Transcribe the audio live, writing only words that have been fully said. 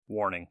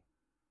Warning: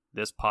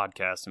 this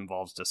podcast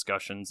involves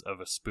discussions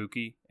of a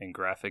spooky and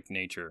graphic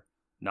nature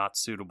not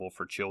suitable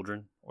for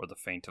children or the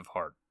faint of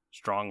heart.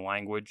 Strong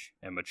language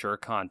and mature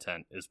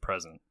content is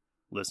present.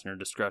 Listener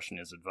discretion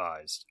is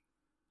advised.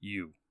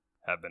 You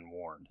have been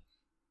warned.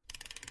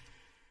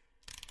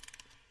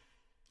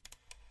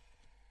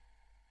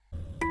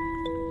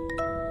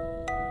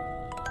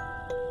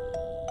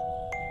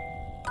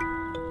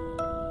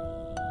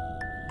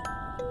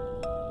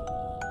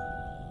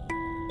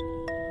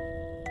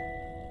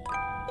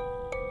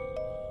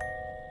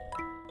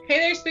 Hey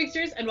there,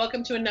 Spooksters, and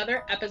welcome to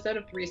another episode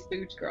of Three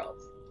Spooked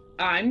Girls.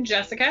 I'm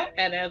Jessica,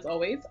 and as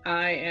always,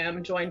 I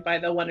am joined by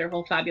the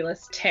wonderful,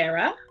 fabulous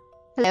Tara.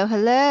 Hello,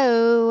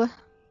 hello.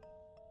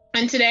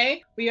 And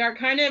today, we are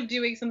kind of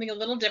doing something a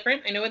little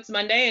different. I know it's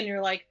Monday, and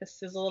you're like,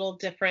 this is a little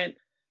different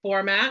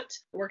format.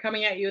 We're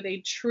coming at you with a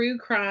true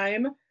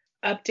crime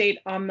update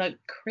on the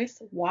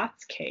Chris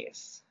Watts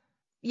case.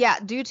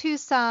 Yeah, due to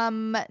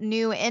some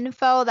new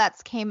info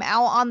that's came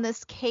out on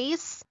this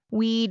case,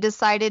 we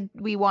decided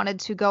we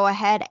wanted to go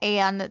ahead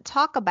and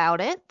talk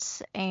about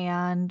it,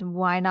 and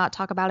why not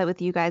talk about it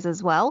with you guys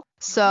as well.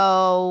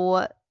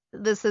 So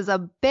this is a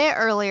bit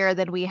earlier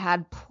than we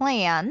had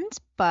planned,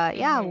 but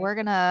yeah, we're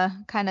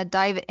gonna kind of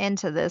dive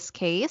into this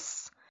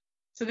case.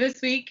 So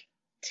this week,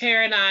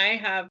 Tara and I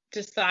have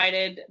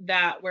decided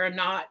that we're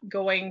not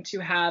going to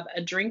have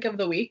a drink of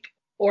the week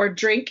or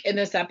drink in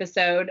this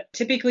episode.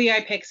 Typically,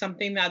 I pick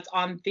something that's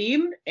on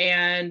theme.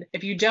 And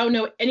if you don't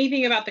know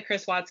anything about the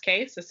Chris Watts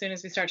case, as soon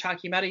as we start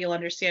talking about it, you'll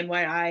understand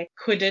why I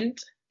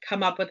couldn't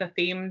come up with a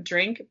theme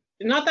drink.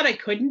 Not that I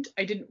couldn't,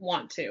 I didn't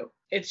want to.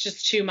 It's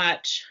just too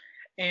much.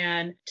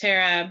 And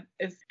Tara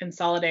is in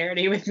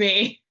solidarity with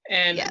me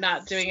and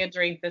not doing a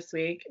drink this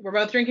week. We're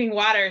both drinking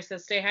water, so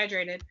stay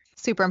hydrated.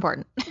 Super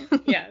important.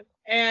 Yeah.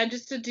 And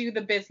just to do the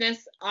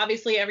business,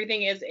 obviously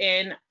everything is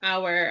in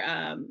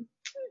our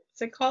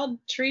what's it called?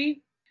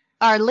 Tree?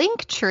 Our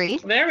link tree.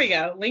 There we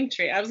go. Link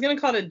tree. I was going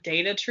to call it a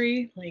data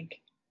tree.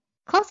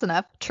 Close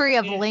enough. Tree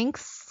of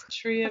links.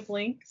 Tree of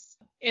links.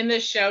 In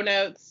the show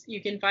notes,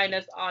 you can find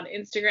us on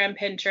Instagram,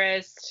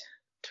 Pinterest,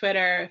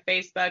 Twitter,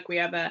 Facebook. We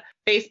have a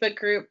Facebook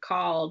group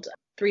called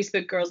Three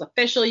Spooked Girls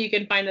Official. You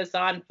can find us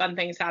on. Fun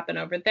things happen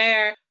over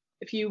there.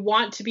 If you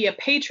want to be a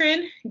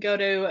patron, go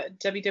to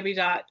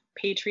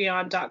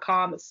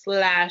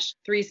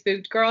www.patreon.com/Three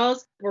Spooked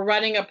Girls. We're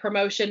running a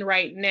promotion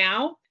right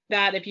now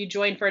that if you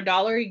join for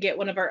 $1, you get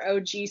one of our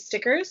OG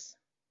stickers.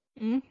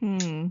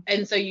 And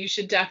so you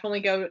should definitely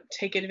go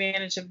take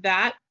advantage of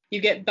that.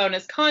 You get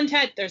bonus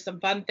content. There's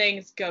some fun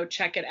things. Go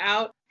check it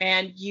out.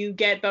 And you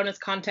get bonus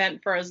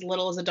content for as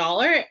little as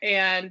 $1.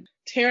 And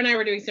Tara and I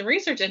were doing some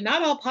research, and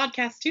not all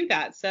podcasts do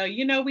that. So,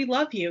 we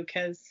love you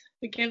because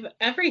we give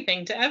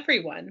everything to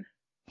everyone.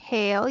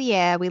 Hell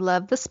yeah, we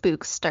love the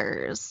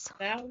spooksters.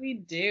 That we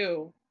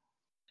do.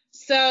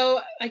 So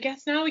I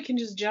guess now we can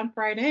just jump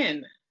right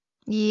in.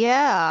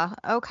 Yeah.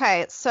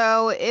 Okay.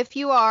 So if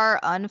you are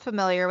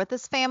unfamiliar with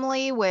this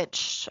family,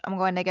 which I'm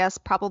going to guess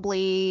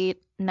probably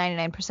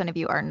 99% of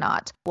you are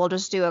not, we'll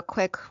just do a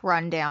quick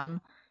rundown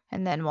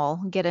and then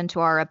we'll get into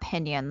our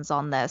opinions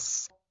on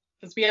this.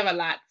 Because we have a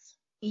lot.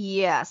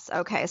 Yes.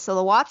 Okay. So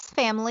the Watts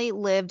family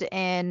lived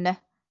in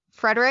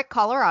Frederick,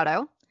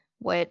 Colorado,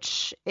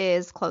 which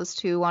is close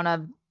to one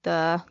of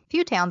the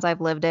few towns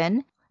I've lived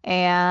in,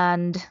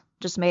 and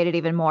just made it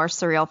even more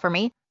surreal for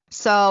me.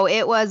 So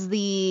it was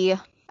the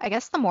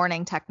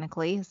morning,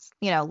 technically,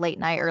 late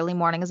night, early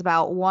morning, is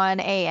about 1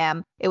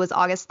 a.m. It was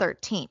August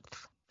 13th.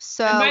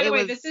 So, and by the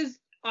way, this is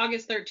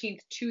August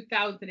 13th,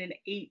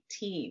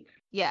 2018.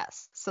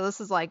 Yes. So this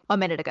is like a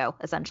minute ago,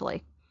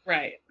 essentially.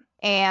 Right.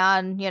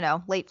 And,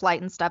 late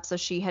flight and stuff. So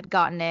she had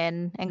gotten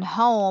in and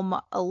home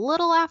a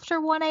little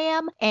after 1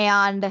 a.m.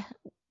 And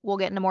we'll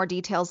get into more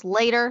details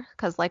later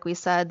because, like we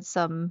said,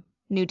 some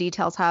new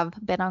details have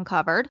been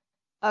uncovered.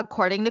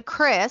 According to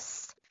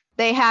Chris,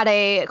 they had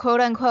a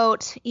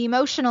quote-unquote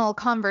emotional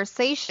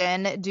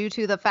conversation due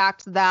to the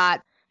fact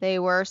that they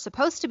were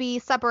supposed to be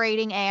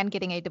separating and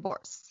getting a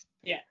divorce.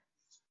 Yeah.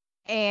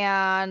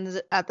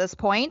 And at this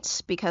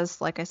point,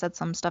 because like I said,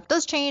 some stuff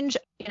does change,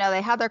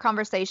 they had their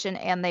conversation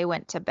and they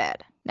went to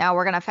bed. Now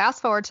we're going to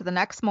fast forward to the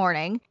next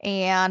morning,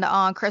 and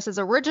on Chris's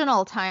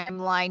original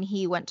timeline,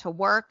 he went to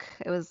work.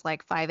 It was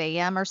like 5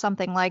 a.m. or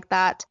something like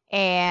that,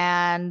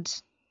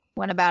 and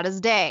went about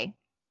his day.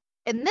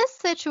 In this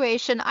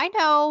situation, I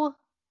know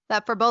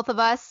that for both of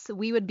us,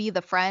 we would be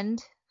the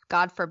friend.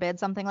 God forbid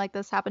something like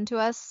this happened to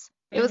us.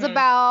 It was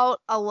about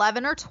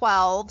 11 or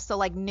 12, so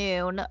like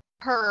noon.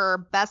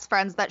 Her best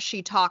friends that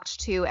she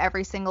talked to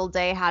every single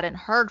day hadn't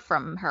heard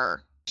from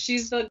her.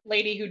 She's the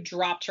lady who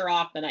dropped her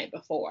off the night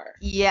before.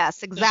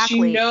 Yes, exactly.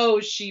 So she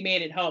knows she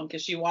made it home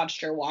because she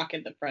watched her walk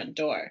in the front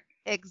door.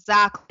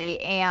 Exactly.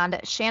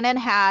 And Shannon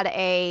had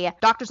a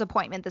doctor's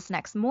appointment this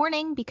next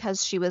morning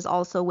because she was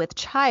also with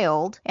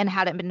child and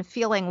hadn't been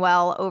feeling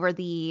well over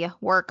the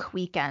work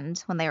weekend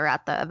when they were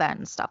at the event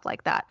and stuff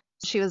like that.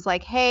 She was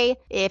like, hey,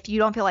 if you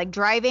don't feel like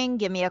driving,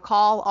 give me a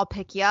call. I'll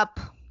pick you up.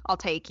 I'll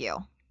take you.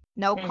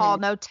 No call,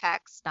 no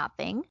text,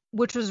 nothing,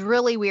 which was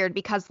really weird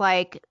because,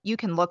 like, you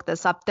can look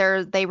this up.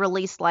 They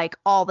released, like,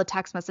 all the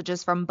text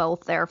messages from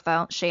both their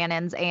phone,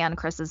 Shannon's and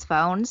Chris's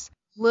phones.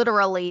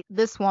 Literally,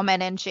 this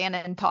woman and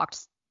Shannon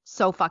talked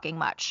so fucking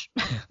much.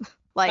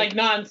 like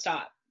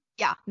nonstop.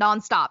 Yeah,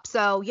 nonstop.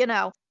 So, you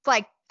know, it's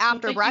like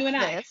after like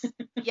breakfast.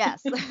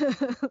 Yes.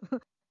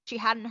 She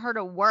hadn't heard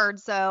a word.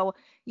 So,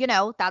 you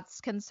know,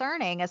 that's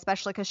concerning,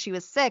 especially because she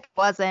was sick. It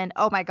wasn't,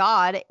 oh my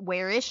God,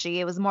 where is she?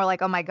 It was more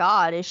like, oh my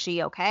God, is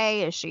she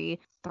okay? Is she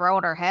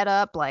throwing her head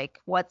up? Like,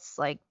 what's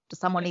like, does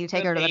someone need to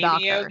take her to the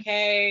doctor?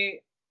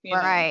 Okay.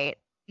 Right.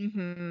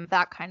 Mm-hmm.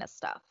 That kind of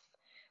stuff.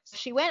 So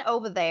she went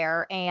over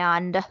there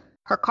and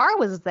her car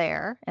was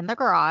there in the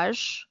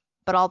garage,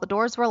 but all the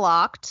doors were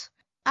locked.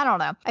 I don't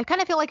know. I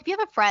kind of feel like if you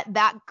have a friend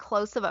that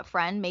close of a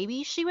friend,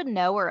 maybe she would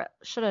know or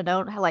should have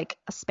known like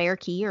a spare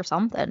key or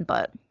something,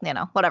 but you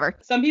know, whatever.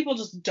 Some people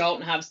just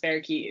don't have spare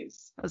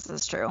keys. This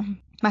is true.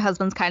 My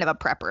husband's kind of a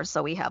prepper,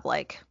 so we have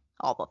like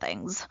all the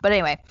things. But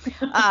anyway,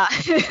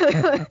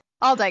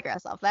 I'll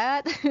digress off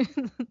that.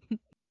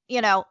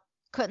 You know,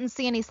 couldn't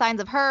see any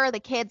signs of her, the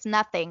kids,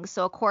 nothing.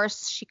 So of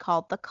course she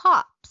called the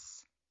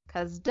cops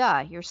because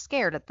duh, you're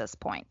scared at this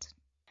point.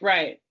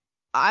 Right.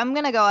 I'm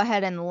going to go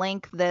ahead and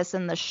link this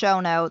in the show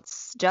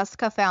notes.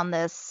 Jessica found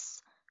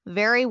this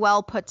very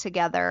well put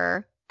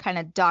together kind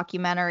of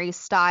documentary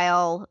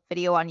style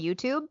video on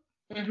YouTube.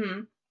 Mm-hmm.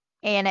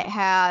 And it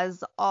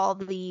has all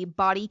the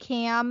body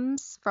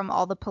cams from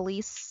all the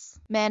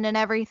policemen and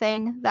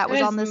everything that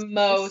was on this.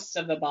 Most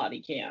of the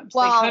body cams.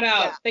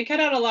 Well, they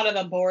cut out a lot of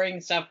the boring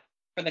stuff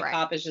where the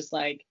cop is just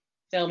like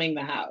filming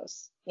the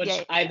house, which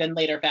I then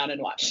later found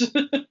and watched.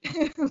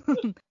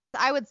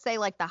 I would say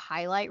like the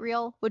highlight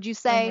reel, would you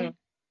say? Mm-hmm.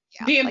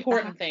 Yeah, the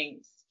important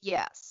things.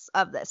 Yes,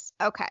 of this.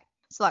 Okay.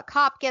 So that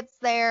cop gets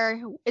there.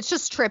 It's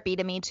just trippy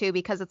to me too,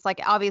 because it's like,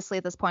 obviously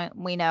at this point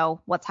we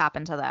know what's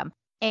happened to them.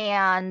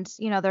 And,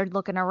 you know, they're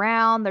looking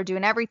around, they're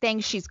doing everything.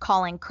 She's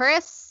calling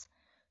Chris,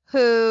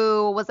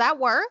 who was at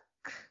work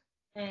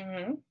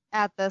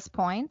at this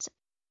point.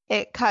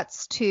 It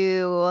cuts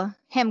to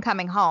him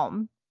coming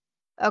home.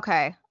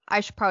 Okay.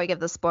 I should probably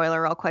give the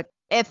spoiler real quick,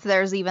 if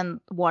there's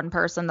even one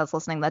person that's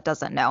listening that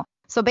doesn't know.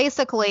 So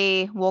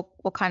basically, we'll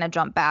kind of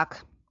jump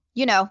back.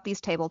 You know,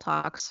 these table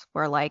talks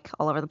were like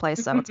all over the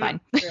place, so it's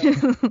fine.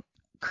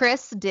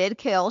 Chris did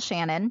kill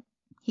Shannon.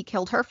 He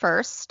killed her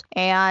first,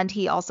 and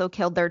he also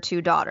killed their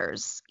 2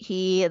 daughters.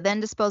 He then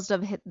disposed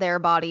of their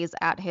bodies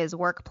at his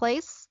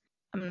workplace.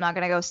 I'm not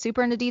going to go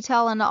super into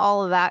detail into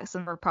all of that,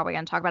 since we're probably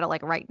going to talk about it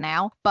like right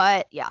now.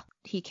 But yeah,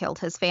 he killed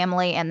his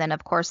family. And then,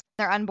 of course,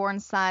 their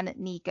unborn son,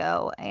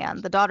 Nico.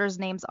 And the daughters'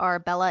 names are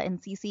Bella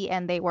and Cece,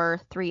 and they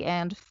were 3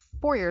 and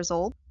 4 years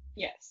old.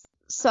 Yes.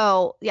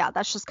 So, yeah,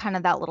 that's just kind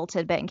of that little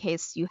tidbit in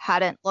case you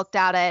hadn't looked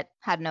at it,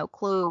 had no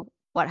clue,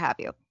 what have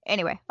you.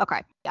 Anyway,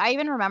 okay. I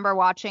even remember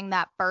watching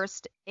that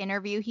first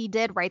interview he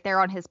did right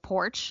there on his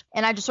porch.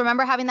 And I just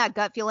remember having that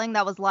gut feeling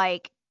that was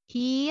like,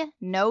 he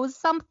knows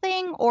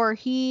something or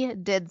he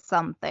did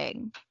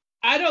something.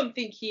 I don't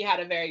think he had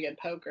a very good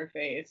poker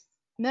face.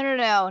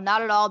 No,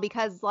 not at all.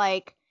 Because,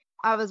 like,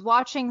 I was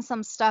watching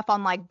some stuff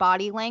on, like,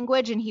 body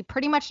language, and he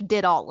pretty much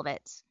did all of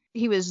it.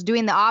 He was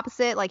doing the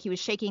opposite, like he was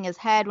shaking his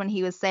head when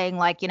he was saying,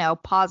 like, you know,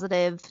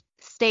 positive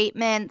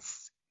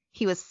statements.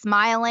 He was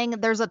smiling.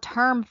 There's a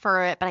term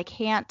for it, but I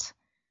can't.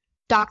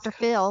 Dr.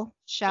 Phil,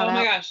 shout out. Oh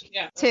my gosh,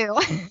 yeah. Too.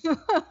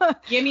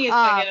 Give me a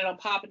second, it'll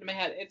pop into my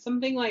head. It's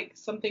something like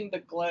something the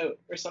gloat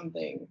or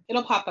something.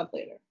 It'll pop up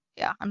later.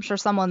 Yeah, I'm sure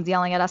someone's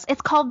yelling at us.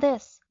 It's called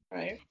this.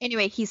 Right.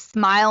 Anyway, he's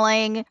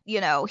smiling, you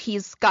know,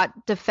 he's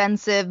got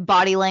defensive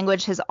body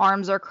language. His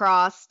arms are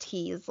crossed.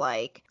 He's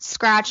like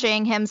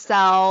scratching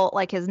himself,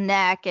 like his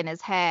neck and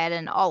his head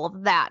and all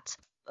of that.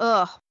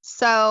 Ugh.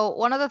 So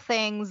one of the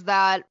things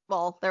that,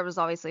 well, there was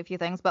obviously a few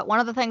things, but one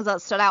of the things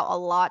that stood out a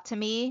lot to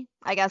me,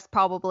 I guess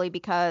probably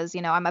because,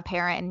 you know, I'm a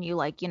parent and you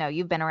like, you know,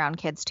 you've been around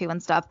kids too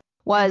and stuff,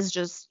 was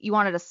just you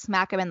wanted to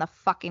smack him in the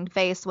fucking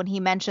face when he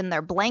mentioned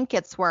their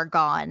blankets were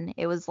gone.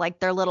 It was like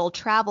their little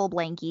travel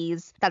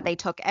blankies that they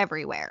took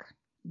everywhere.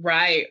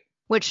 Right.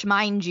 Which,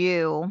 mind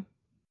you,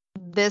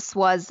 this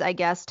was, I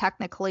guess,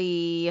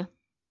 technically,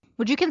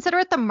 would you consider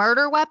it the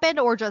murder weapon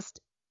or just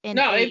an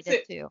aid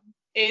to?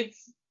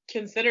 It's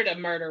considered a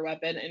murder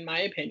weapon, in my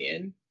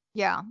opinion.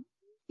 Yeah.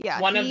 Yeah.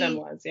 One of them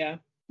was, yeah.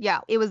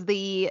 Yeah, it was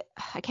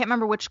I can't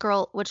remember which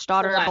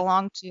daughter it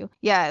belonged to.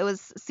 Yeah, it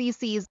was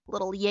Cece's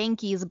little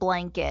Yankees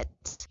blanket.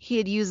 He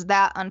had used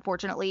that,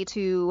 unfortunately,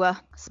 to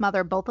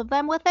smother both of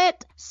them with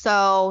it.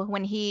 So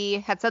when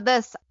he had said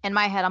this, in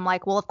my head, I'm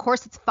like, well, of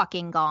course it's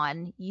fucking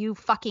gone. You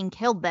fucking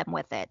killed them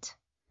with it.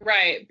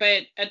 Right,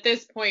 but at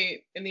this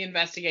point in the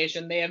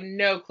investigation, they have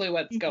no clue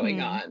what's going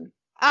on.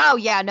 Oh,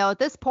 yeah, no, at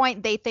this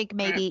point, they think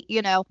maybe,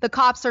 you know, the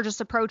cops are just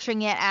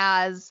approaching it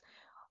as,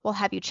 well,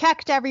 have you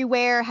checked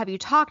everywhere? Have you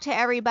talked to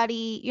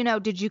everybody? You know,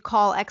 did you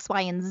call X,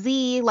 Y, and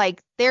Z?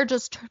 Like, they're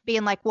just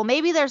being like, well,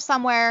 maybe there's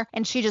somewhere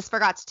and she just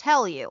forgot to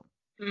tell you.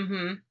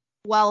 Mm-hmm.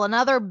 Well,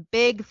 another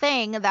big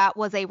thing that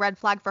was a red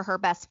flag for her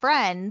best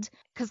friend,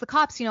 because the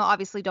cops,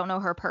 obviously don't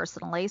know her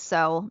personally,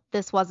 so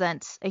this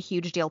wasn't a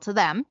huge deal to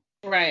them.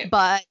 Right.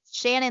 But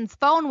Shannon's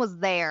phone was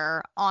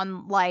there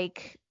on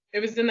it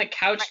was in the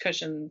couch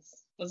cushions,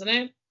 wasn't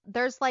it?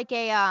 there's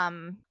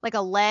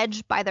a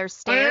ledge by their Oh,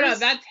 stairs. no,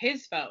 that's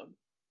his phone.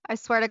 I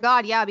swear to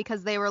God, yeah,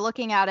 because they were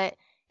looking at it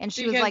and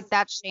she was like,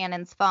 that's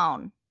Shannon's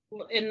phone.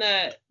 In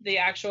the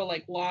actual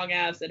like long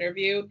ass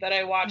interview that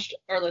I watched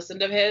or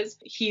listened of his,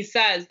 he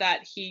says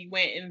that he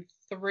went and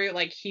through,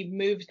 like, he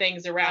moved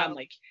things around.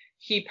 Like,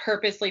 he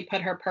purposely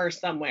put her purse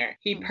somewhere.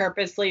 He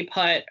purposely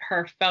put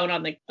her phone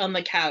on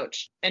the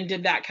couch and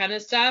did that kind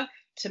of stuff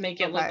to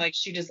make it look like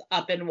she just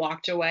up and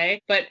walked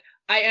away. But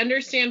I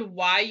understand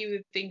why you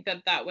would think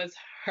that was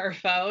her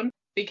phone,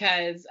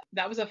 because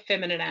that was a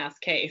feminine ass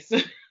case.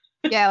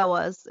 Yeah, it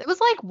was. It was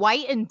like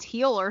white and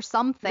teal or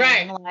something.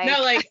 Right.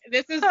 No, like,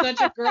 this is such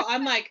a girl.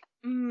 I'm like,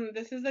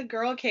 this is a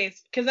girl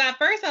case. Because at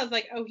first I was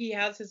like, oh, he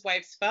has his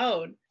wife's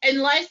phone.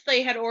 Unless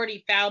they had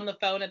already found the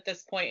phone at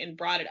this point and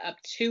brought it up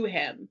to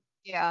him.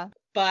 Yeah.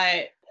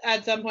 But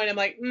at some point I'm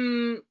like,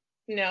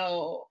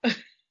 no.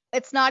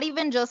 It's not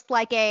even just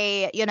like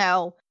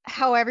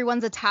how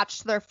everyone's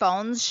attached to their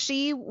phones.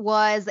 She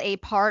was a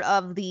part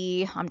of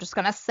I'm just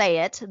going to say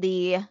it,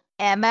 the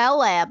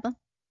MLM.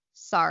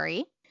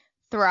 Sorry.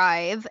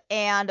 Thrive.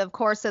 And of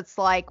course, it's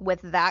like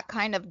with that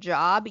kind of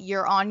job,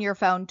 you're on your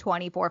phone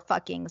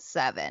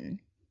 24/7.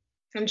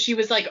 And she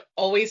was like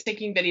always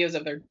taking videos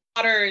of their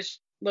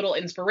daughters, little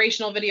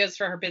inspirational videos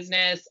for her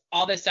business,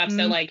 all this stuff.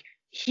 So like,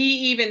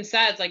 he even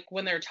says, like,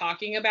 when they're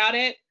talking about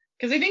it,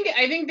 because I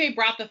think they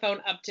brought the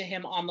phone up to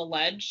him on the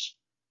ledge.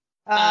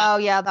 Oh,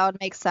 yeah, that would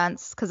make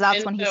sense, because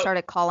that's when he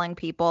started calling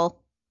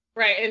people.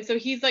 Right. And so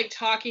he's like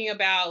talking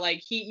about,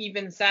 like, he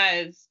even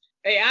says,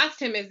 they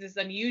asked him, is this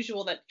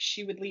unusual that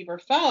she would leave her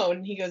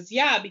phone? He goes,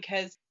 yeah,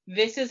 because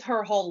this is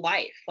her whole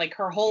life. Like,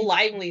 her whole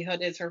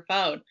livelihood is her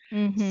phone.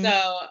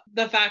 So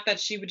the fact that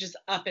she would just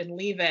up and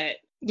leave it.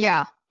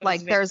 Yeah.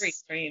 Like, very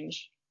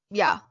strange.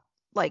 Yeah.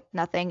 Like,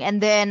 nothing. And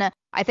then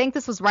I think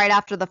this was right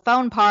after the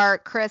phone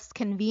part, Chris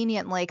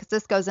conveniently, because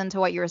this goes into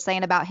what you were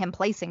saying about him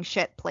placing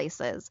shit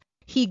places.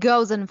 He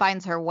goes and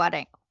finds,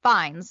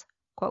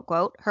 quote,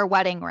 quote, her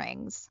wedding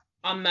rings.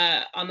 On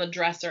the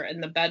dresser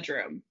in the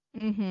bedroom.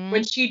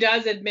 Which he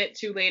does admit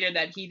to later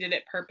that he did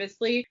it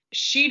purposely.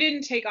 She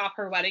didn't take off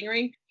her wedding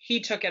ring. He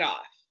took it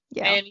off.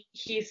 Yeah. And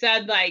he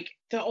said, like,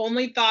 the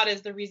only thought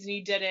is the reason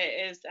he did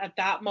it is at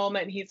that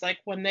moment, he's like,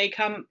 when they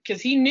come,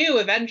 because he knew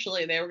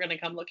eventually they were going to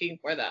come looking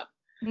for them.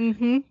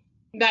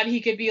 That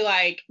he could be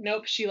like,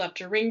 nope, she left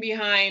her ring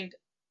behind.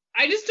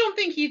 I just don't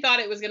think he thought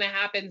it was going to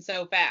happen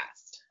so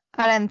fast.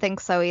 I didn't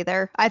think so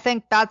either. I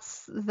think that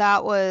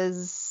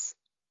was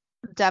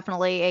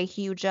definitely a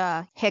huge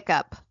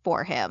hiccup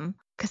for him.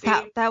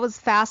 Because that was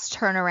fast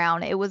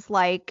turnaround. It was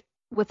like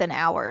within an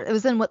hour. It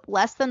was in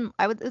less than,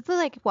 it's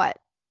like, what,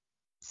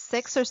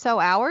 6 or so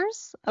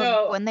hours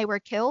of when they were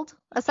killed,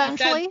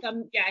 essentially?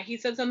 He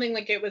said something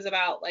like it was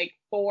about like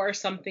 4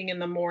 something in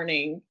the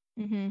morning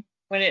when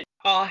it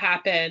all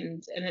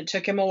happened. And it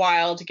took him a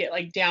while to get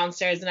like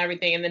downstairs and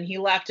everything. And then he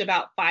left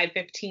about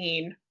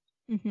 5:15.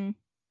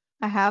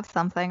 I have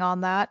something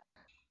on that.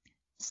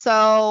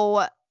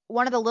 So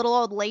one of the little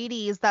old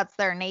ladies that's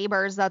their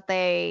neighbors that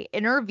they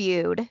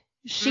interviewed,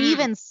 she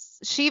even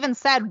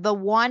said the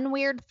one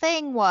weird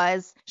thing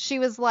was, she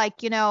was like,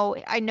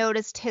 I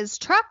noticed his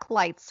truck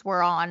lights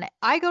were on.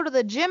 I go to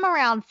the gym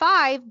around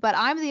 5, but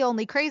I'm the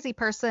only crazy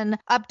person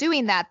up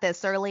doing that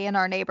this early in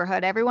our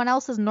neighborhood. Everyone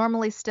else is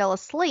normally still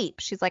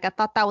asleep. She's like, I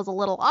thought that was a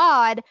little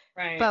odd,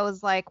 but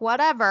was like,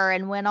 whatever,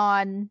 and went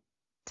on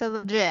to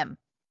the gym.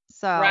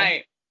 So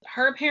right.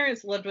 Her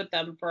parents lived with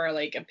them for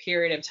like a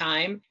period of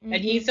time.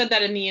 And he said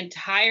that in the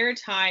entire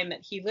time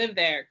that he lived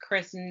there,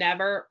 Chris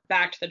never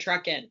backed the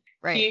truck in.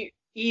 Right.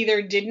 He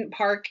either didn't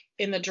park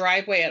in the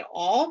driveway at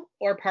all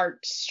or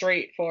parked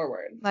straight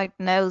forward. Like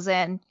nose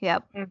in.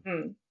 Yep.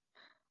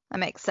 That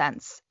makes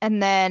sense.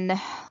 And then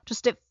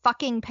just it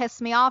fucking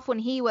pissed me off when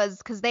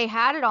because they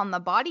had it on the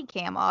body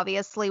cam,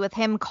 obviously, with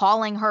him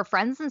calling her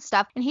friends and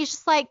stuff. And he's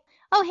just like,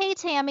 oh, hey,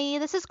 Tammy,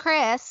 this is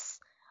Chris.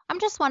 I'm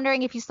just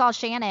wondering if you saw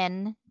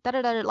Shannon.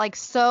 Like,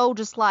 so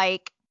just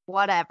like,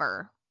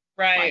 whatever.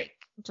 Right. Like,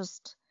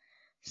 just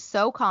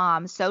so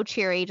calm, so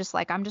cheery. Just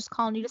like, I'm just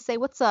calling you to say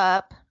what's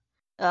up.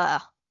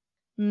 And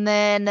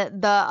then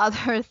the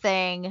other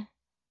thing,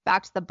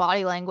 back to the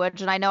body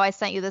language, and I know I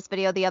sent you this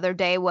video the other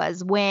day,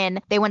 was when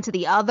they went to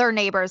the other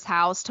neighbor's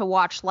house to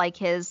watch like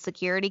his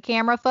security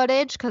camera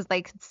footage because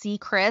they could see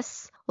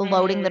Chris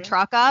loading the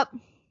truck up.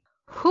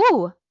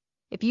 Whew.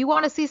 If you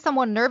want to see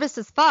someone nervous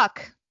as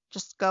fuck,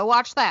 just go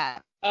watch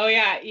that. Oh,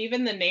 yeah.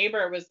 Even the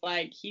neighbor was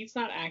like, he's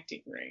not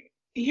acting right.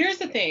 Here's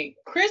the thing.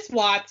 Chris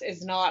Watts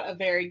is not a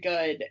very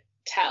good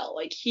tell.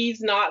 Like,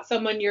 he's not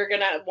someone you're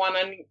going to want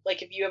to,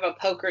 like, if you have a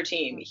poker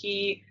team.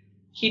 He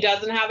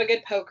doesn't have a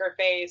good poker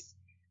face.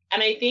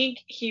 And I think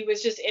he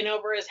was just in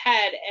over his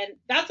head. And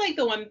that's like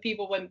the one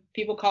when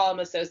people call him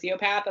a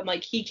sociopath, I'm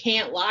like, he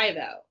can't lie,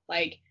 though.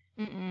 Like,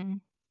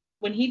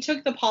 when he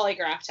took the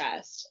polygraph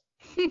test,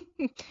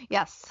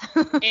 Yes.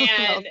 That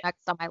And was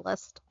next on my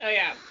list. oh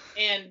yeah,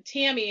 and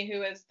Tammy,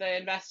 who is the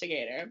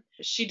investigator,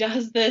 she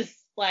does this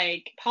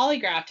like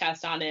polygraph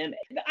test on him.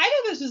 I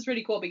thought this was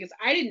pretty cool because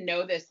I didn't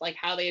know this, like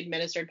how they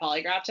administered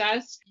polygraph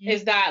tests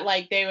is that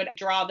like they would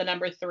draw the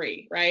number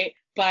 3, right?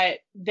 But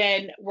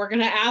then we're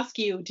going to ask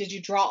you, did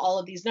you draw all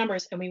of these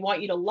numbers? And we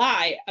want you to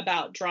lie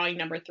about drawing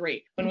number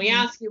 3. When we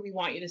ask you, we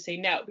want you to say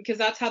no, because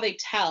that's how they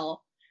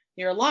tell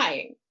you're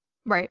lying.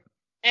 Right.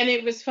 And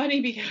it was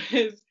funny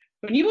because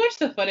when you watch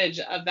the footage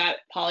of that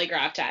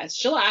polygraph test,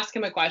 she'll ask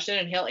him a question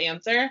and he'll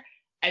answer.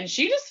 And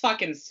she just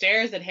fucking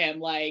stares at him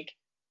like,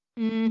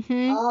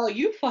 oh,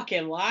 you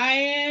fucking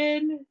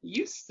lying.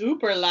 You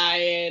super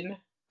lying.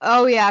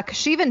 Oh, yeah, because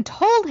she even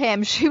told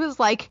him, she was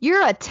like,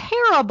 you're a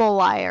terrible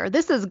liar.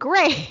 This is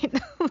great.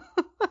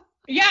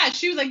 Yeah,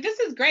 she was like, this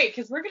is great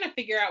because we're going to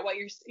figure out what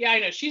you're. Yeah, I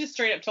know. She just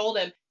straight up told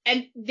him.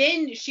 And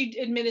then she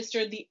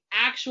administered the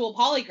actual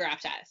polygraph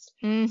test.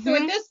 So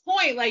at this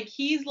point, like,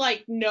 he's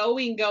like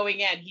knowing going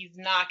in, he's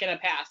not going to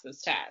pass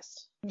this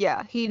test.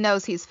 Yeah, he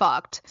knows he's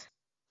fucked.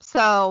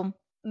 So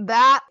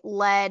that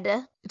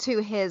led to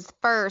his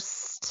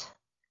first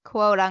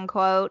quote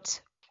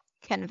unquote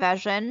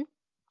confession.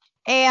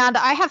 And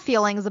I have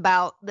feelings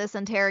about this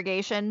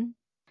interrogation.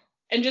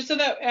 And just so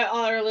that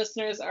all our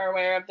listeners are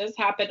aware of, this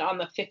happened on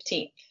the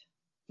 15th.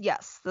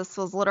 Yes, this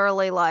was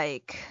literally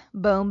like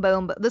boom,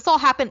 boom, boom. This all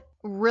happened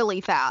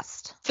really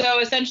fast. So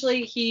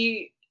essentially,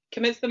 he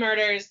commits the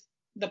murders.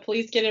 The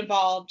police get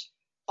involved.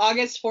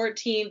 August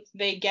 14th,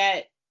 they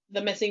get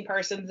the missing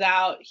persons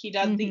out. He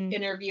does the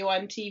interview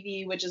on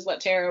TV, which is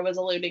what Tara was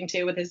alluding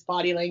to with his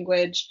body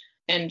language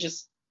and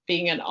just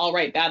being an all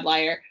right bad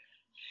liar.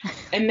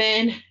 And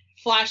then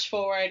flash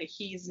forward,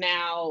 he's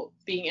now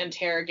being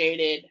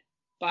interrogated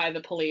by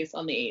the police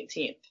on the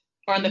 18th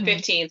or on the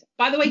 15th.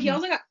 By the way, he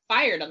also got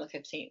fired on the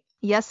 15th.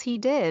 Yes, he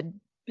did.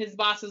 His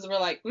bosses were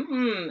like,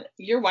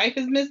 your wife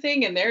is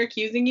missing and they're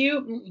accusing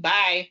you.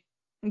 Bye.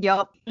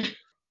 Yup.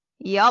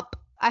 Yup.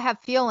 I have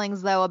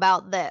feelings though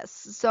about this.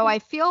 So I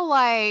feel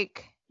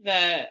like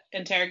the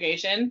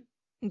interrogation.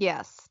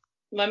 Yes.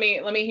 Let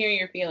me hear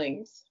your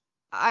feelings.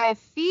 I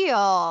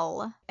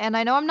feel, and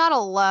I know I'm not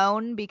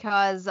alone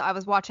because I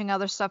was watching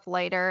other stuff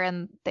later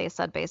and they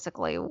said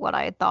basically what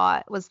I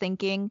was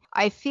thinking.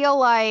 I feel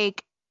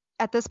like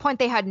at this point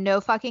they had no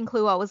fucking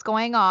clue what was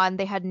going on.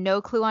 They had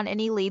no clue on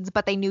any leads,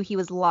 but they knew he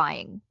was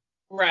lying.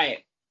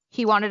 Right.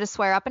 He wanted to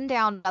swear up and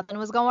down, nothing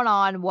was going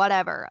on,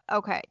 whatever.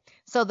 Okay.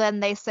 So then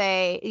they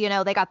say,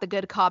 they got the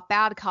good cop,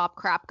 bad cop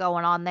crap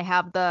going on. They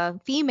have the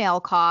female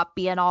cop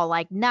being all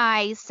like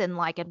nice and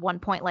like at one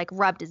point like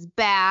rubbed his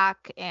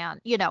back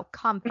and,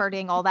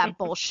 comforting, all that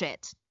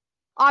bullshit.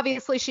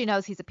 Obviously she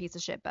knows he's a piece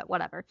of shit, but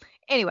whatever.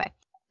 Anyway,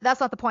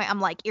 that's not the point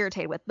I'm like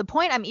irritated with. The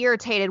point I'm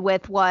irritated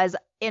with was,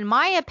 in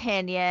my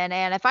opinion,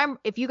 and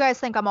if you guys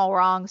think I'm all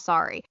wrong,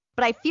 sorry.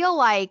 But I feel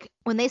like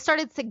when they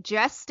started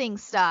suggesting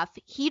stuff,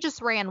 he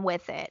just ran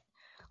with it.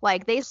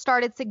 Like they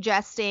started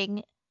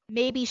suggesting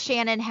maybe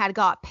Shannon had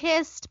got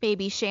pissed,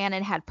 maybe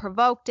Shannon had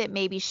provoked it,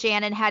 maybe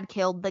Shannon had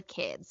killed the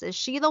kids. Is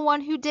she the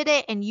one who did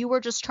it and you were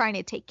just trying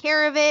to take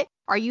care of it?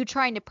 Are you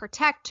trying to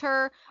protect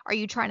her? Are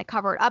you trying to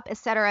cover it up, et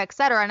cetera, et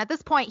cetera? And at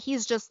this point,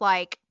 he's just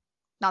like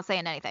not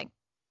saying anything.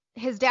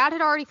 His dad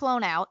had already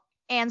flown out.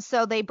 And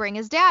so they bring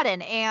his dad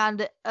in.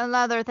 And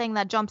another thing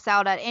that jumps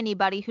out at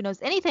anybody who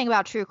knows anything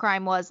about true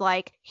crime was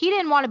like, he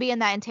didn't want to be in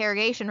that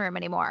interrogation room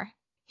anymore.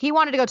 He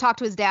wanted to go talk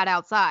to his dad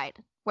outside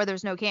where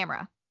there's no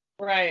camera.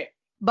 Right.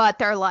 But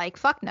they're like,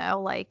 fuck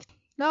no. Like,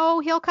 no,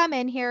 he'll come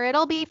in here.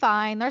 It'll be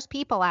fine. There's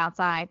people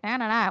outside. Nah,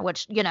 nah, nah.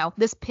 Which,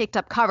 this picked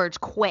up coverage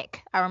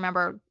quick. I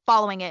remember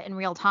following it in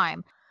real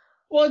time.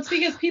 Well, it's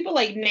because people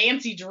like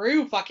Nancy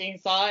Drew fucking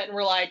saw it and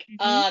were like,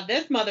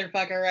 this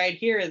motherfucker right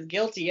here is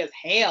guilty as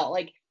hell.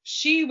 Like,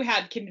 she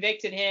had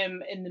convicted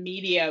him in the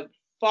media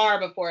far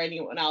before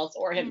anyone else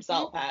or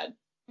himself had.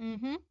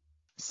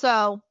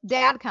 So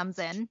dad comes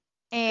in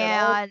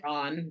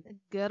and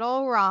good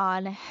old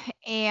Ron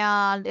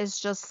and is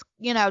just,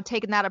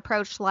 taking that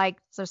approach like,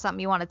 is there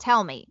something you want to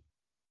tell me?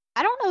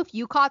 I don't know if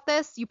you caught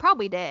this. You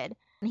probably did.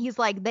 And he's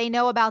like, they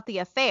know about the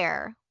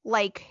affair.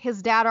 Like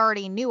his dad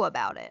already knew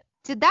about it.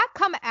 Did that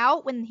come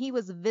out when he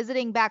was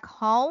visiting back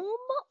home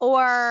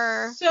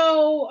or?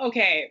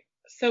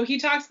 So he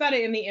talks about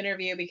it in the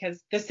interview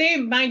because the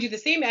same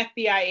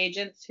FBI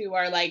agents who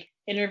are like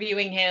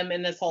interviewing him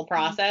in this whole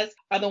process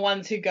are the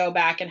ones who go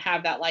back and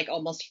have that like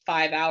almost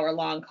 5-hour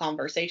long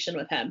conversation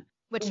with him.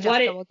 Which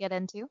Jessica will get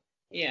into.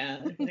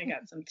 Yeah, I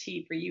got some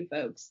tea for you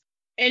folks.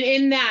 And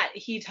in that,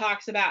 he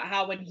talks about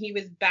how when he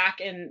was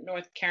back in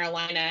North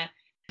Carolina,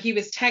 he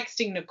was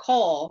texting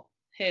Nicole,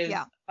 his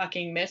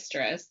fucking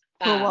mistress.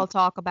 Who we'll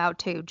talk about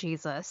too,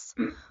 Jesus.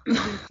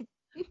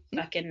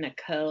 Fucking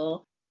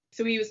Nicole.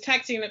 So he was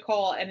texting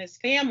Nicole and his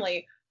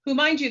family, who,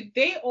 mind you,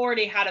 they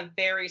already had a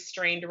very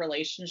strained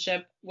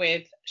relationship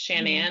with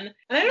Shannon.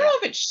 And I don't know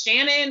if it's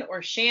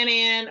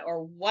Shannon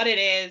or what it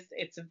is.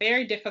 It's a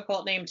very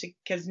difficult name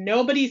because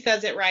nobody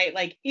says it right.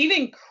 Like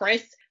even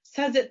Chris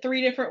says it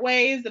 3 different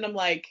ways. And I'm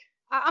like,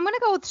 I'm going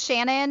to go with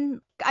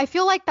Shannon. I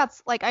feel like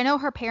that's like, I know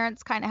her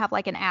parents kind of have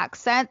like an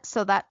accent,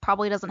 so that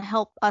probably doesn't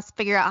help us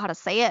figure out how to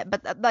say it,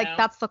 but like No.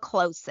 that's the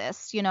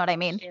closest, you know what I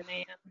mean?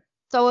 Shannon.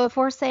 So if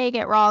we're saying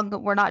it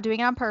wrong, we're not doing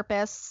it on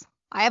purpose.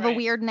 I have a Right.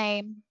 weird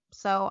name,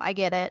 so I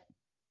get it.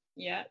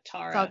 Yeah, It's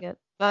all Tara. good.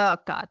 Oh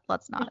God,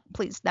 let's not.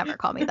 Please never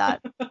call me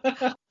that.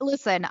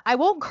 Listen, I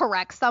won't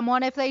correct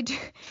someone if they do,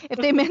 if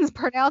they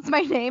mispronounce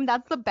my name.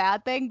 That's the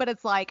bad thing, but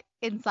it's like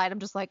inside I'm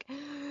just like,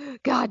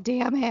 God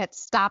damn it,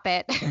 stop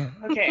it.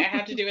 Okay, I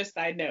have to do a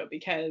side note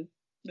because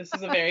this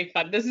is a very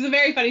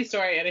funny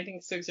story, and I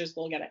think Spooksters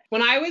will get it.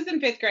 When I was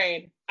in 5th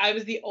grade, I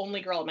was the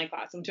only girl in my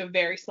class. I went to a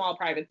very small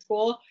private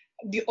school.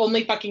 The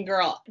only fucking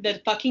girl.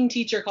 The fucking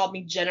teacher called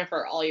me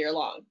Jennifer all year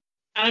long.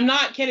 And I'm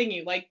not kidding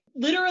you. Like,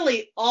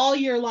 literally all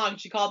year long,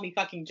 she called me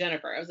fucking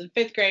Jennifer. I was in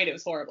 5th grade. It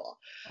was horrible.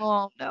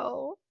 Oh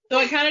no. So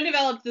I kind of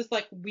developed this,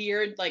 like,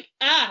 weird, like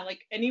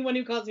anyone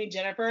who calls me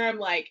Jennifer, I'm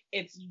like,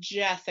 it's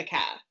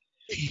Jessica.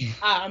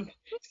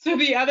 So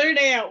the other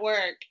day at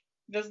work,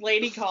 this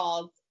lady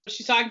calls.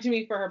 She's talking to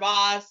me for her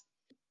boss.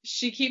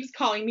 She keeps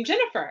calling me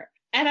Jennifer.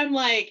 And I'm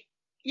like,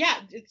 yeah,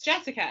 it's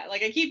Jessica.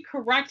 Like, I keep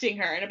correcting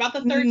her. And about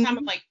the third time,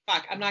 I'm like,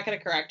 fuck, I'm not going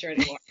to correct her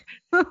anymore.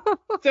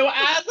 So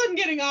as I'm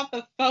getting off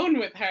the phone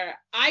with her,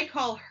 I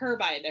call her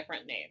by a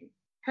different name.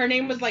 Her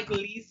name was like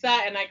Lisa,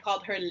 and I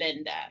called her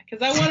Linda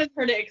because I wanted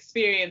her to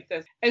experience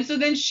this. And so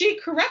then she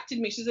corrected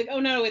me. She's like,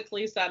 oh, no, it's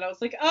Lisa. And I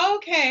was like, oh,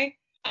 okay.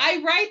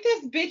 I write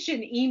this bitch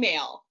an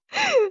email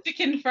to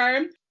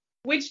confirm,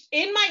 which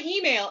in my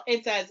email,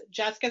 it says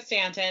Jessica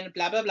Stanton,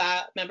 blah, blah,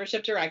 blah,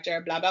 membership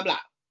director, blah, blah, blah,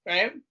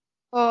 right?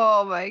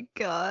 Oh my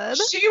God.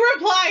 She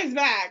replies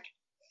back,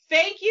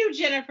 thank you,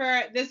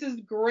 Jennifer. This is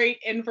great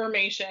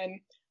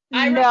information.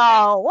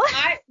 No.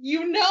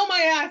 You know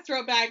my ass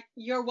wrote back,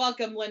 you're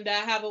welcome, Linda.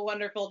 Have a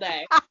wonderful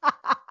day.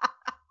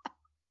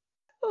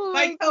 Oh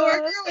My my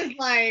coworker God. was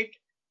like,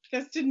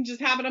 this didn't just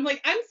happen. I'm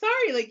like, I'm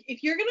sorry. Like,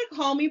 if you're going to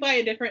call me by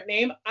a different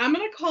name, I'm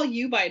going to call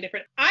you by a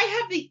different. I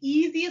have the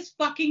easiest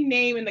fucking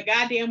name in the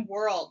goddamn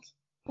world.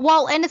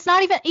 Well, and it's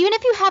not even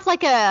if you have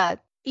like a,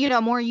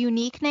 more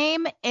unique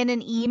name in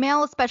an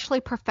email, especially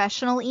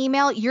professional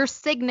email, your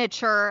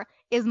signature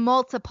is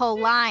multiple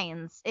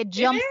lines. It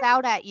jumps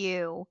out at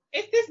you.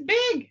 It's this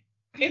big.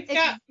 It's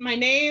got my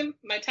name,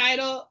 my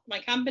title, my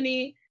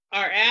company,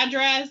 our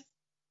address,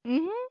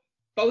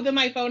 both of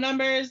my phone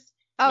numbers.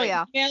 Oh, my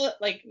yeah. Email,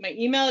 like my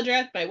email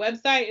address, my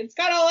website. It's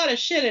got a lot of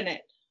shit in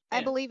it.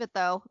 I believe it,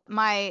 though.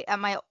 At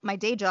my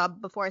day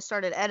job before I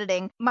started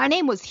editing, my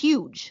name was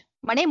huge.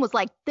 My name was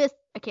like this.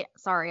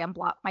 Sorry, I'm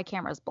blocked. My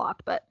camera's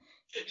blocked, but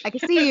I can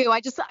see you.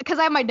 Because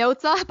I have my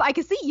notes up, I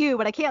can see you,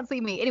 but I can't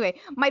see me. Anyway,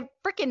 my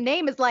freaking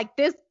name is like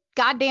this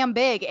goddamn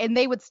big, and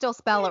they would still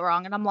spell it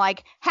wrong. And I'm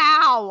like,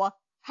 how?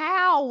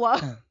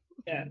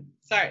 Yeah.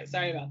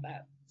 Sorry about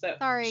that. So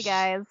sorry,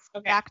 guys.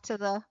 Okay. Back to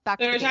So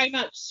we're talking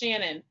about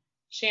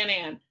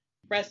Shannon.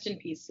 Rest in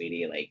peace,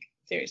 sweetie. Like,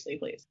 seriously,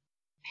 please.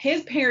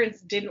 His parents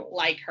didn't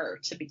like her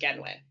to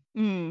begin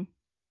with.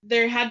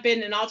 There had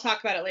been, and I'll talk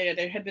about it later,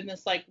 there had been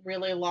this like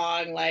really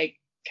long, like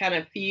kind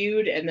of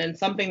feud, and then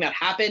something that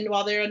happened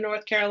while they were in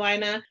North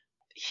Carolina.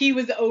 He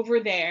was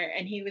over there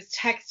and he was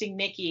texting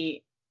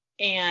Nikki,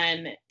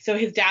 and so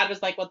his dad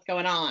was like, what's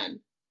going on?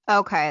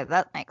 Okay,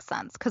 that makes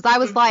sense. Because I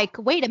was like,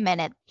 wait a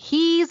minute.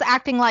 He's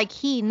acting like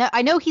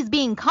I know he's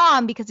being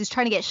calm because he's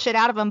trying to get shit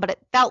out of him, but it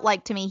felt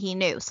like to me he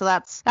knew. So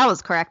that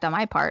was correct on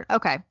my part.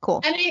 Okay,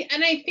 cool. And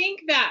I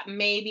think that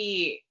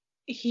maybe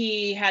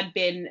he had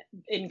been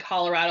in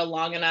Colorado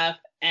long enough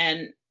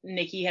and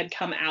Nikki had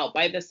come out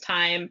by this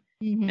time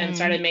and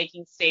started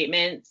making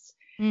statements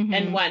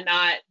and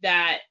whatnot,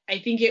 that I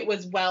think it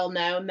was well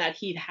known that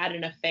he'd had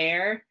an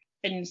affair.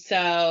 And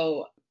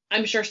so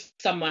I'm sure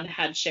someone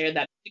had shared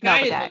that. The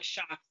guy didn't look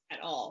shocked at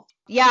all.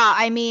 Yeah,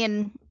 I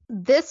mean,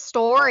 this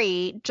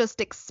story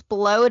just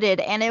exploded,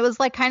 and it was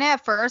like kind of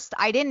at first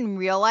I didn't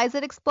realize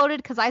it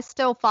exploded because I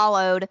still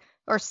followed,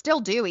 or still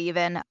do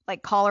even,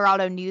 like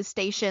Colorado news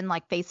station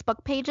like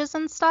Facebook pages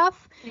and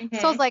stuff.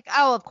 So I was like,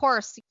 oh, of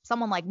course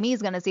someone like me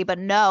is gonna see, but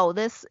no,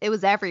 it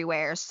was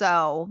everywhere.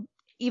 So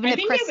even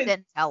if Chris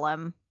didn't tell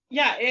him.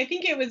 Yeah, I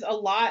think it was a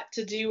lot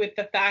to do with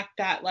the fact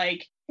that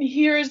like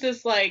here's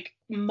this like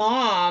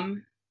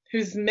mom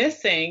who's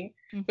missing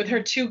with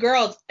her 2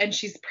 girls, and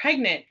she's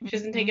pregnant. She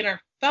hasn't taken her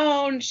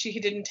phone. She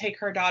didn't take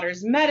her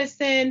daughter's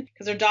medicine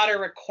because her daughter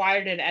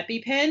required an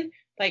EpiPen,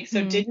 like,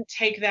 so didn't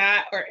take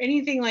that or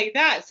anything like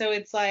that. So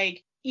it's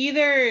like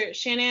either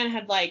Shannon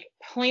had like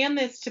planned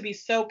this to be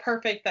so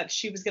perfect that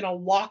she was going to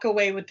walk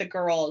away with the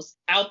girls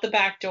out the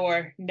back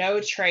door, no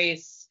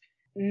trace,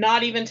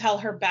 not even tell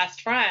her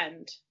best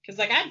friend. Because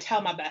like I'd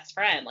tell my best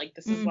friend, like,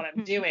 this is what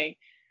I'm doing.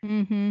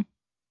 And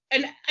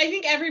I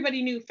think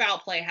everybody knew foul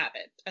play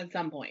happened at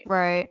some point.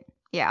 Right.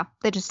 Yeah.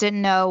 They just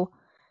didn't know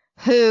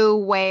who,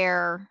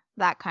 where,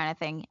 that kind of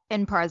thing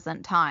in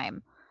present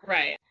time.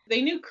 Right.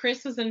 They knew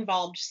Chris was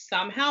involved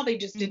somehow. They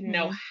just didn't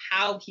know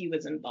how he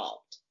was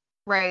involved.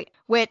 Right.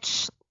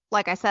 Which,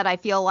 like I said, I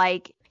feel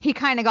like he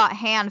kind of got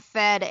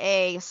hand-fed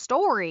a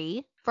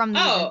story from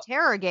these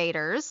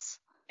interrogators.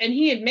 And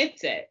he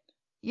admits it.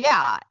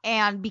 Yeah,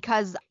 and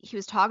because he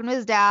was talking to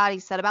his dad, he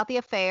said about the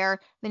affair,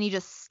 then he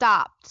just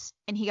stopped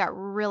and he got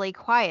really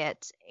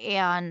quiet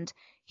and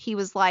he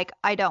was like,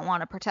 I don't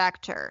want to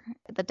protect her.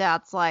 The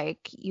dad's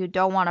like, you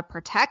don't want to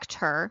protect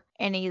her?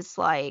 And he's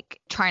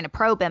like trying to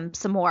probe him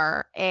some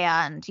more.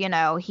 And,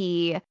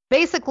 he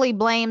basically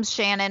blames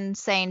Shannon,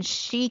 saying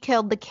she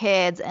killed the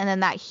kids and then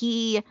that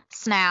he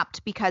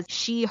snapped because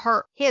she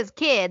hurt his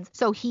kids,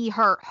 so he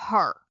hurt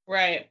her.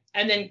 Right.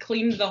 And then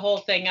cleaned the whole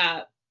thing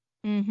up.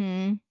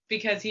 Mm-hmm.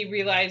 Because he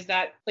realized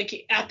that,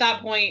 like, at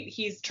that point,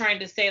 he's trying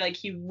to say, like,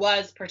 he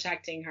was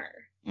protecting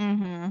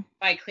her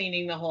by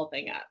cleaning the whole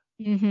thing up.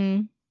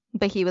 Mm-hmm.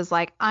 But he was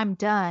like, I'm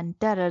done,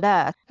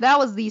 da-da-da. That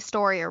was the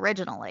story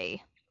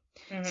originally.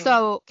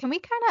 So can we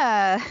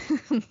kind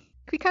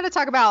of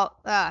talk about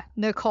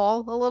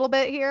Nicole a little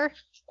bit here?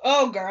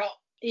 Oh, girl.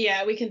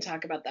 Yeah, we can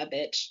talk about that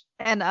bitch.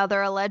 And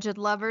other alleged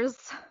lovers.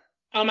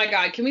 Oh, my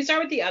God. Can we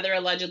start with the other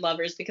alleged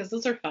lovers? Because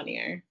those are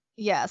funnier.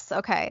 Yes,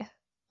 okay.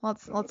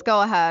 Let's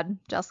go ahead,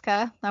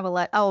 Jessica.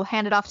 I'll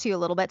hand it off to you a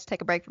little bit to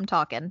take a break from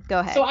talking. Go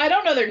ahead. So I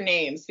don't know their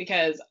names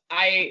because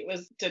I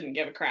didn't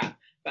give a crap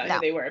about who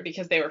they were,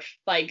 because they were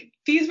like,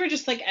 these were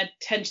just like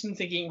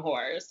attention-seeking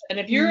whores. And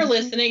if you're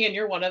listening and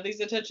you're one of these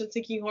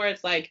attention-seeking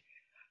whores, like,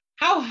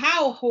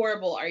 how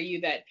horrible are you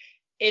that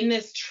in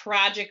this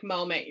tragic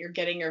moment you're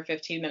getting your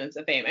 15 minutes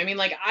of fame? I mean,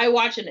 like, I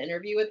watched an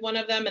interview with one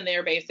of them and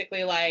they're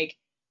basically like,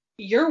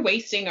 you're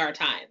wasting our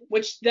time,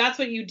 which that's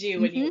what you do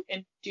when you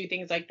do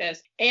things like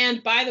this.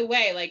 And by the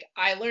way, like,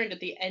 I learned at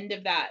the end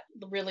of that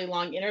really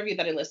long interview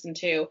that I listened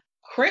to,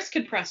 Chris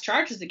could press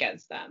charges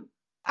against them.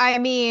 I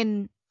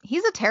mean,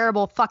 he's a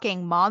terrible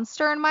fucking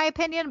monster in my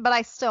opinion, but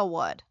I still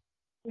would.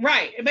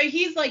 Right. But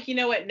he's like, you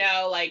know what?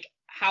 No, like,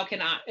 how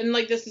can I? And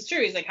like, this is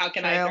true. He's like, how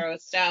can I throw a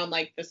stone?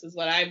 Like, this is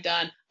what I've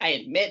done. I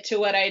admit to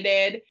what I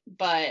did.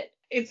 But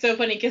it's so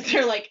funny because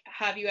they're like,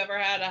 have you ever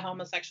had a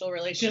homosexual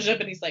relationship?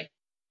 And he's like,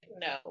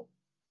 no.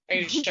 Are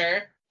you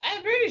sure?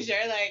 I'm pretty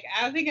sure. Like,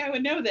 I don't think I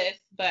would know this.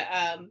 But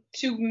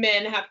 2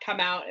 men have come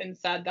out and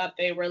said that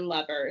they were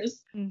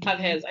lovers of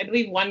his. I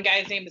believe one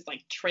guy's name is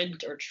like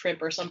Trent or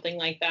Trip or something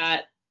like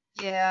that.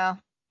 Yeah.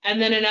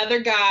 And then another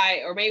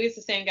guy, or maybe it's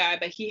the same guy,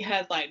 but he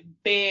has like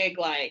big,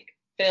 like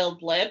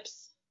filled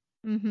lips.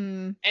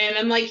 And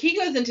then like he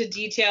goes into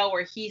detail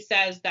where he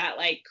says that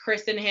like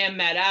Chris and him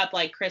met up,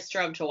 like Chris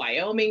drove to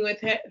Wyoming with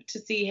him to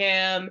see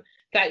him,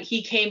 that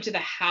he came to the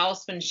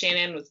house when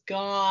Shannon was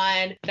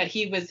gone, that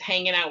he was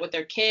hanging out with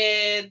their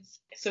kids.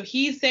 So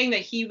he's saying that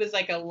he was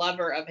like a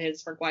lover of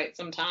his for quite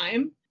some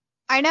time.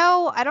 I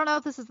don't know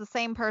if this is the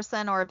same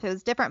person or if it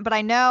was different, but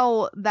I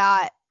know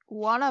that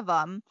one of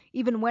them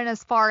even went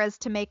as far as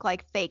to make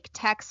like fake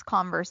text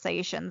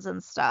conversations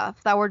and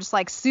stuff that were just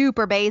like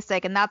super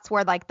basic. And that's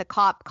where like the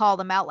cop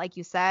called him out, like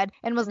you said,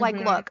 and was like,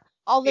 look,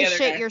 all this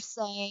shit you're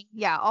saying.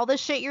 Yeah. All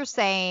this shit you're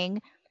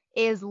saying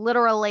is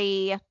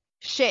literally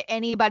shit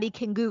anybody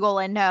can Google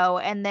and know.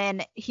 And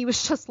then he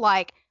was just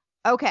like,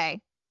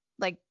 okay,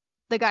 like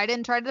the guy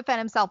didn't try to defend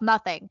himself,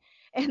 nothing.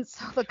 And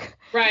so what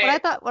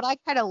I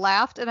kind of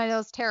laughed, and I know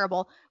it's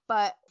terrible,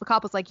 but the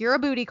cop was like, you're a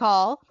booty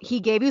call.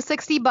 He gave you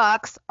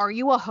 $60. Are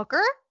you a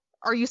hooker?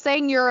 Are you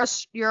saying you're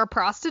a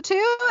prostitute?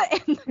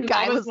 And the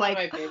guy was like,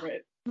 my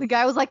favorite. The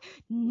guy was like,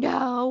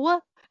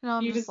 no. And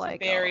I'm he just was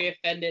like, very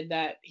offended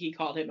that he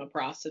called him a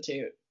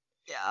prostitute.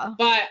 Yeah.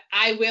 But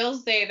I will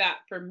say that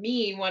for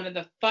me, one of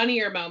the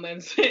funnier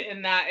moments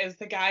in that is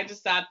the guy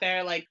just sat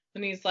there like,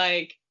 and he's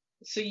like,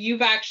 so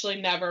you've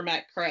actually never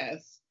met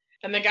Chris?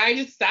 And the guy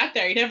just sat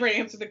there. He never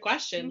answered the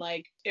question.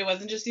 Like, it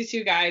wasn't just these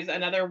 2 guys.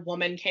 Another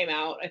woman came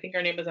out. I think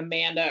her name was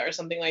Amanda or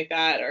something like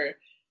that, or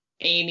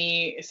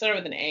Amy. It started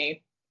with an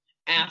A.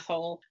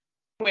 Asshole.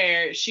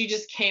 Where she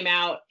just came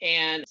out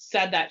and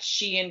said that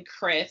she and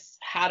Chris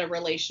had a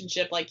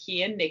relationship like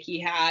he and Nikki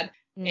had.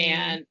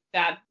 And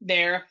that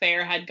their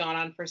affair had gone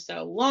on for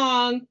so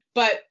long.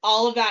 But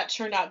all of that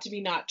turned out to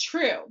be not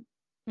true.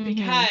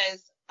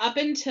 Because up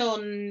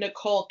until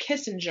Nicole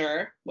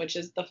Kissinger, which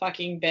is the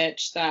fucking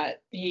bitch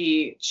that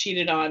he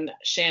cheated on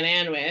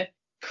Shannon with,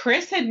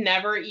 Chris had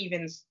never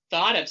even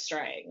thought of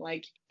straying.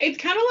 Like, it's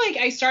kind of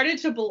like I start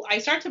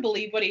to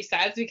believe what he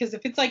says, because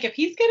if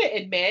he's going to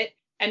admit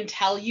and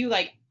tell you,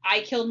 like,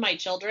 I killed my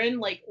children,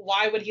 like,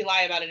 why would he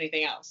lie about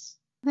anything else?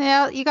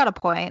 Yeah, you got a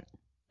point.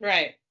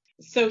 Right.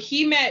 So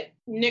he met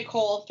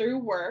Nicole through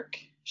work.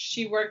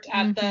 She worked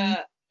at the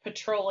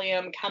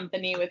petroleum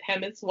company with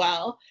him as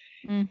well.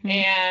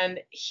 And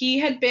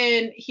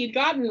he'd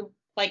gotten,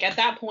 like, at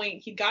that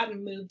point, he'd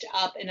gotten moved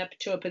up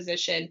to a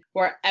position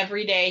where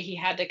every day he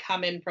had to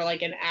come in for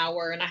like an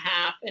hour and a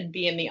half and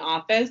be in the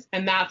office.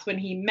 And that's when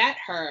he met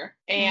her,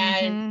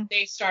 and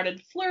they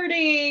started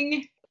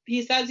flirting.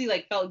 He says he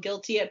like felt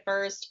guilty at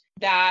first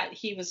that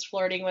he was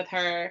flirting with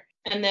her.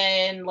 And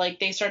then like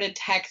they started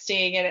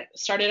texting, and it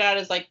started out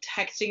as like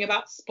texting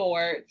about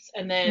sports,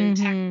 and then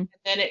and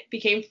then it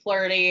became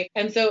flirty.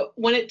 And so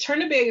when it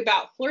turned to be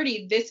about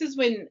flirty, this is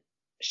when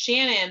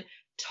Shannon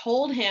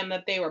told him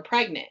that they were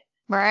pregnant.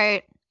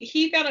 Right.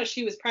 He found out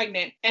she was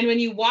pregnant. And when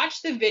you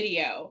watch the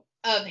video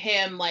of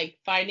him like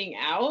finding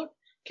out,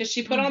 because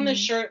she put on this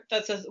shirt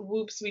that says,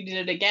 "Whoops, we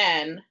did it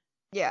again."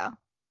 Yeah.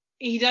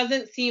 He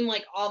doesn't seem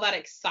like all that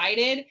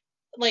excited.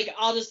 Like,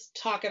 I'll just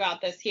talk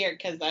about this here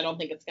because I don't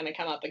think it's going to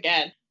come up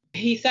again.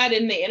 He said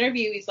in the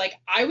interview, he's like,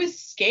 I was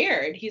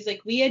scared. He's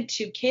like, we had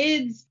 2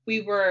 kids.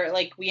 We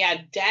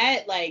had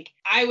debt. Like,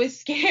 I was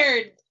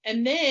scared.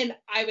 And then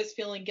I was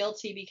feeling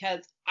guilty because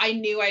I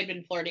knew I'd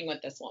been flirting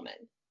with this woman.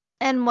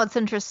 And what's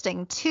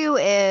interesting, too,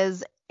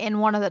 is in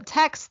one of the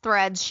text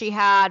threads she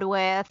had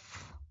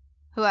with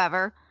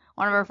whoever,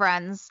 one of her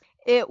friends,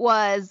 it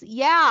was,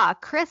 yeah,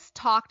 Chris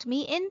talked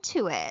me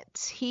into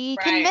it. He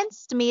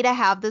convinced me to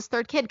have this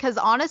 3rd kid because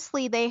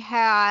honestly, they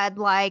had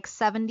like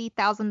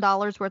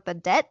 $70,000 worth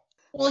of debt.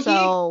 Well,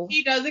 so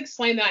he does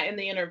explain that in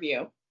the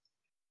interview.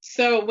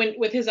 So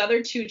with his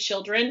other 2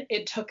 children,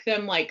 it took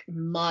them like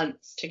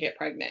months to get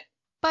pregnant.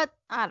 But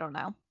I don't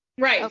know.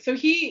 Right.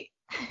 Okay.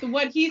 So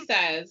what he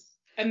says,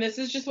 and this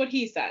is just what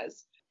he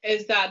says,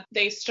 is that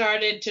they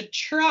started to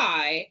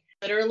try.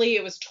 Literally,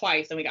 it was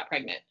twice and we got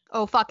pregnant.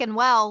 Oh, fucking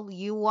well,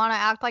 you want to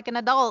act like an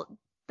adult.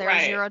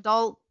 There's your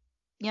adult,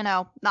 I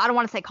don't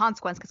want to say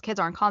consequence because kids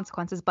aren't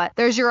consequences, but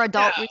there's your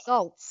adult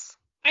results.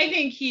 I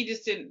think he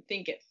just didn't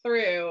think it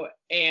through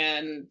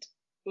and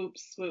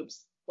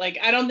whoops. Like,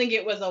 I don't think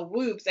it was a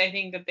whoops. I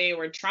think that they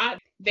were trying.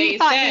 He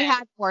thought he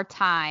had more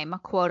time,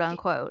 quote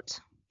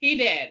unquote. He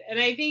did. And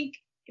I think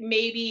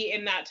maybe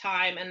in that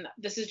time, and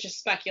this is just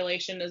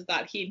speculation, is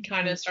that he'd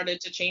kind of started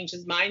to change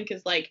his mind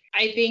because, like,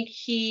 I think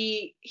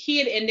he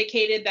had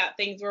indicated that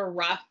things were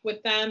rough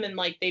with them and,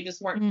 like, they just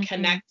weren't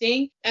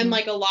connecting. And,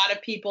 like, a lot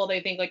of people,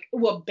 they think, like,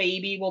 oh, a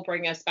baby will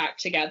bring us back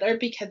together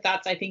because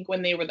that's, I think,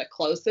 when they were the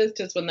closest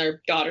is when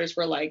their daughters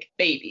were, like,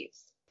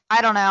 babies.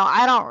 I don't know.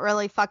 I don't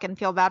really fucking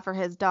feel bad for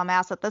his dumb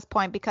ass at this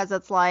point because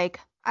it's like,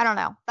 I don't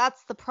know.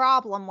 That's the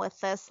problem with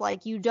this.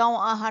 Like, you don't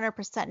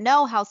 100%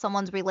 know how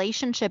someone's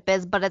relationship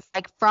is, but it's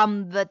like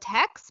from the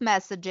text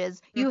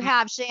messages, you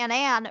have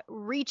Shanann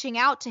reaching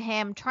out to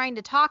him, trying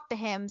to talk to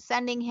him,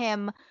 sending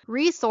him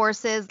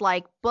resources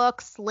like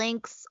books,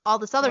 links, all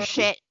this other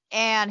shit.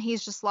 And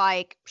he's just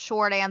like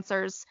short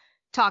answers,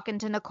 talking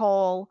to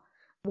Nicole,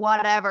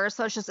 whatever.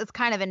 So it's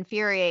kind of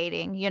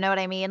infuriating. You know what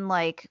I mean?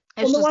 Like,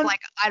 it's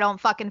like, I don't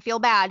fucking feel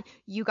bad.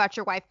 You got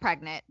your wife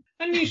pregnant.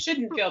 And you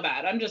shouldn't feel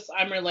bad.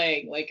 I'm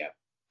relaying like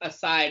a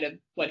side of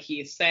what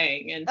he's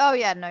saying. And oh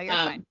yeah, no, you're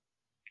fine.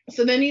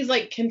 So then he's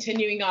like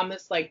continuing on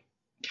this like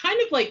kind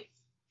of like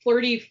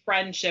flirty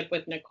friendship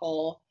with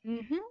Nicole.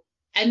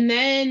 And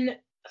then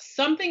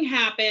something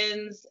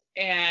happens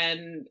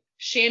and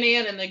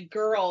Shanann and the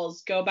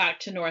girls go back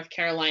to North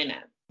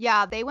Carolina.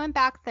 Yeah, they went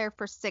back there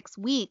for 6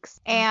 weeks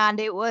and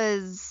it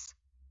was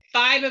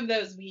 5 of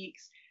those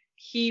weeks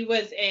he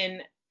was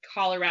in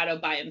Colorado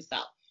by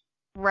himself.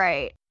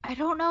 Right. I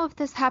don't know if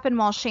this happened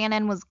while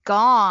Shanann was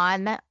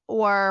gone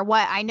or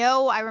what.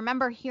 I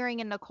remember hearing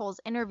in Nicole's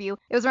interview,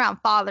 it was around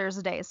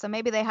Father's Day, so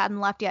maybe they hadn't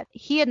left yet.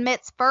 He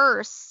admits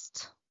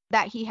first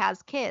that he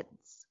has kids,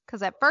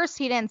 because at first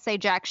he didn't say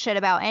jack shit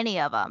about any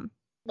of them.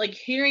 Like,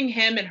 hearing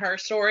him and her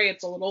story,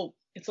 it's a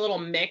little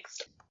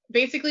mixed.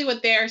 Basically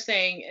what they're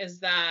saying is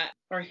that,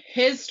 or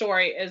his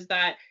story is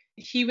that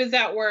he was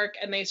at work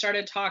and they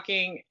started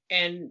talking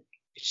and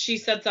she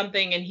said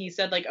something and he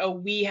said like, oh,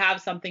 we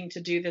have something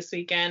to do this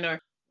weekend, or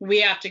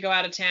we have to go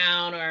out of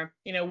town, or,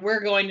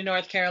 we're going to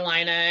North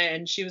Carolina.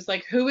 And she was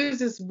like, who is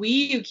this we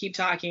you keep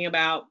talking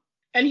about?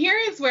 And here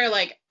is where,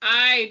 like,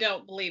 I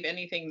don't believe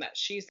anything that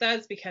she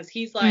says, because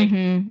he's like,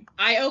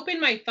 I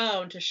opened my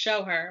phone to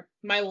show her.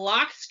 My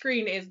lock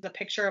screen is the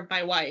picture of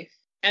my wife.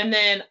 And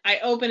then I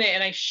open it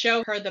and I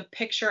show her the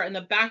picture in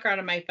the background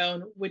of my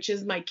phone, which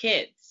is my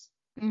kids.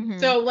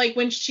 So, like,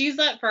 when she's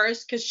at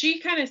first, because she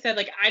kind of said,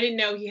 like, I didn't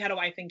know he had a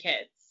wife and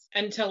kids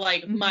until,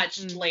 like,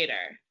 much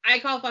later. I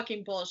call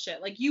fucking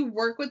bullshit. Like, you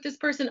work with this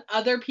person,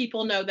 other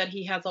people know that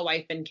he has a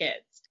wife and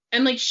kids.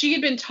 And, like, she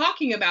had been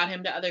talking about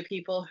him to other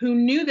people who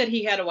knew that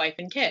he had a wife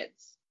and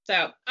kids.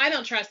 So, I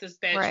don't trust this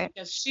bitch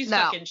because she's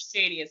fucking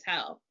shady as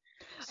hell.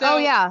 So, oh,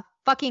 yeah.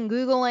 Fucking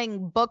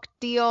Googling book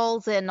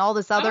deals and all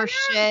this other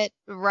shit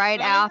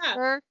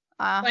after.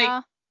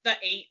 Like, the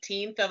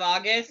 18th of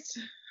August.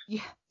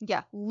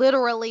 Yeah,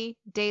 literally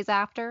days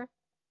after.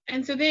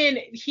 And so then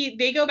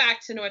they go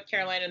back to North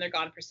Carolina and they're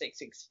gone for 6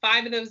 weeks.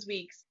 5 of those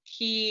weeks,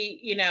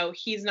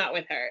 he's not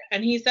with her.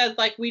 And he says,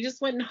 like, we just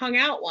went and hung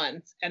out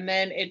once. And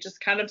then it just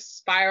kind of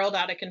spiraled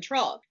out of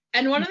control.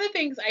 And one of the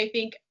things I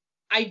think,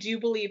 I do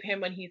believe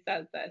him when he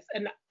says this,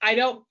 and I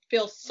don't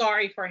feel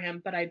sorry for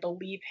him, but I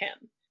believe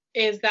him,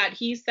 is that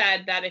he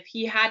said that if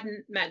he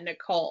hadn't met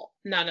Nicole,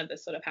 none of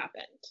this would have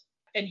happened.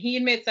 And he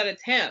admits that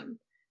it's him.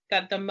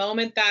 That the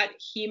moment that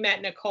he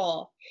met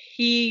Nicole,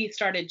 he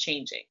started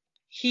changing.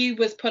 He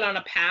was put on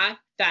a path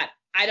that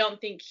I don't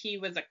think he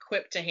was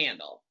equipped to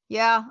handle.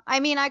 Yeah,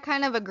 I mean, I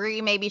kind of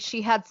agree. Maybe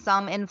she had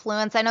some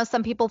influence. I know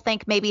some people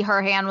think maybe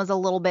her hand was a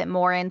little bit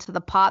more into the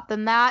pot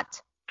than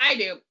that. I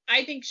do.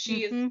 I think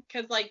she is,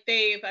 because, like,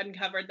 they've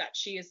uncovered that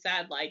she has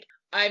said, like,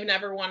 I've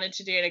never wanted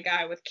to date a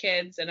guy with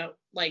kids and,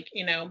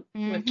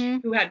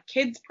 who had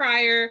kids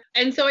prior.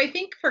 And so I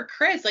think for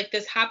Chris, like,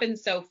 this happened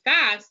so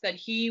fast that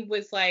he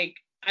was, like,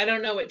 I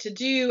don't know what to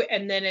do.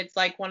 And then it's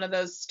like one of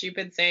those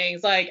stupid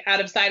sayings, like out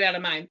of sight, out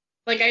of mind.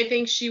 Like, I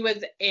think she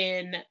was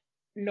in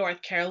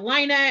North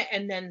Carolina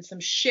and then some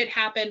shit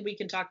happened. We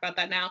can talk about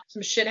that now.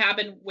 Some shit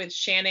happened with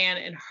Shannon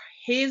and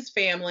his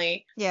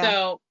family. Yeah.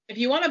 So if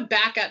you want to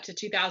back up to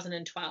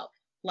 2012,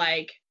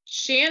 like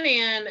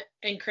Shannon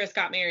and Chris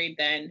got married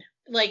then.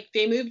 Like,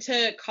 they moved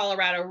to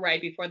Colorado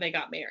right before they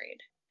got married,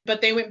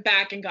 but they went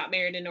back and got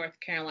married in North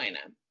Carolina.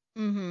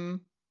 Mm-hmm.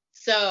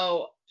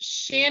 So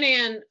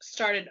Shannon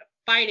started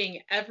fighting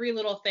every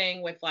little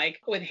thing with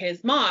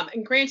his mom.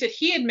 And granted,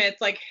 he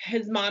admits like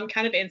his mom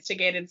kind of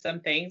instigated some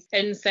things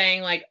and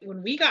saying like,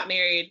 when we got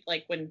married,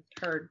 like when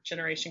her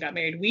generation got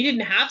married, we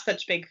didn't have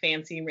such big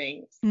fancy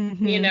rings.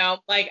 Mm-hmm. You know,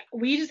 like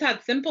we just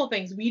had simple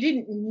things. We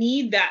didn't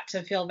need that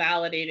to feel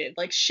validated,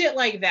 like shit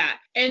like that.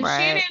 And Right.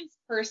 Shannon's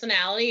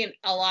personality, and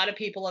a lot of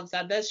people have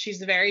said this,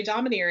 she's very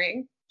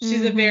domineering.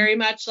 She's a very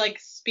much like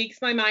speaks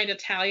my mind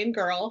Italian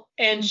girl,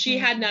 and she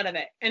had none of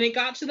it. And it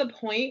got to the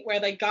point where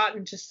they got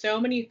into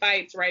so many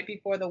fights right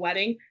before the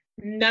wedding.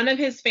 None of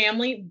his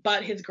family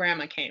but his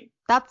grandma came.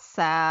 That's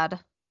sad.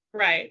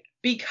 Right.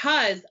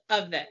 Because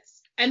of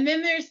this. And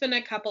then there's been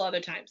a couple other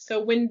times.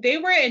 So when they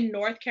were in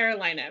North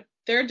Carolina,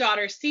 their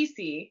daughter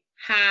Cece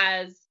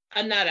has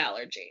a nut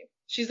allergy.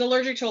 She's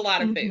allergic to a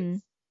lot of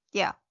foods.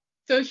 Yeah.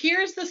 So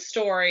here's the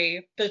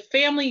story. The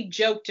family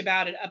joked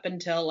about it up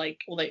until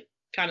like, well, they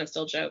kind of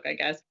still joke, I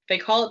guess. They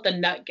call it the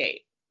Nut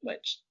Gate,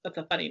 which that's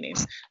a funny name.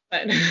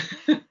 But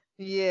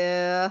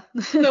yeah.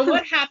 So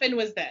what happened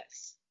was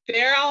this.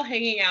 They're all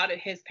hanging out at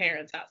his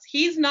parents' house.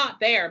 He's not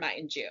there,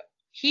 mind you.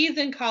 He's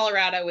in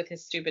Colorado with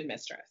his stupid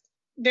mistress.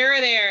 They're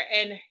there,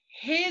 and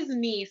his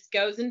niece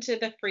goes into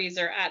the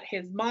freezer at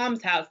his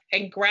mom's house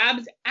and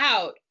grabs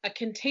out a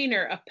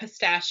container of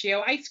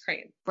pistachio ice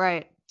cream.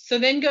 Right. So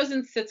then goes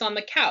and sits on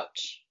the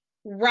couch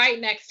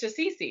right next to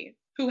Cece,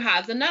 who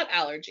has a nut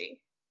allergy.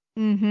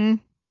 Mm-hmm.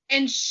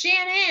 And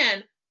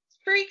Shannon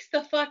freaks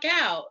the fuck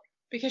out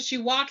because she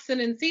walks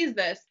in and sees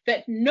this,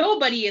 that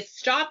nobody has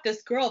stopped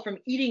this girl from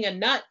eating a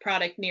nut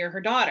product near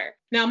her daughter.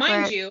 Now,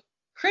 mind you,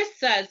 Chris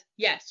says,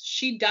 yes,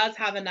 she does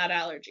have a nut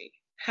allergy.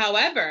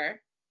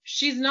 However,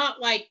 she's not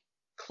like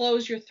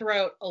close your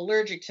throat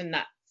allergic to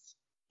nuts.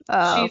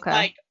 Oh, She's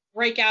like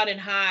break out in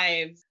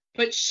hives.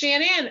 But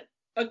Shannon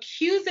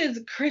accuses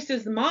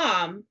Chris's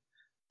mom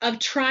of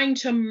trying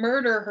to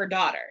murder her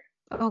daughter.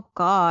 Oh,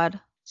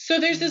 God. So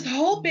there's this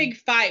whole big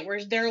fight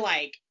where they're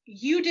like,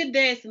 you did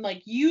this, and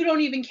like, you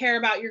don't even care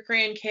about your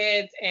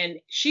grandkids. And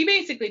she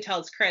basically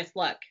tells Chris,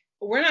 look,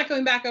 we're not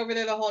going back over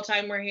there the whole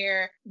time we're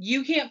here.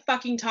 You can't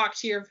fucking talk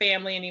to your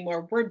family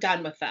anymore. We're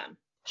done with them.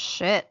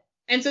 Shit.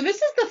 And so this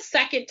is the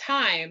second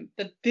time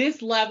that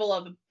this level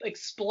of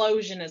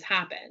explosion has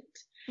happened.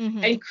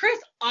 Mm-hmm. And Chris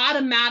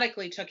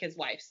automatically took his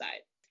wife's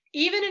side.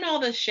 Even in all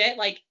this shit,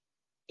 like,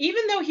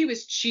 even though he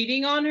was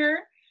cheating on her,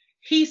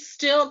 he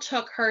still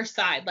took her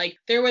side. Like,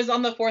 there was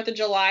on the 4th of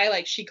July,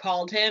 like, she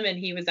called him and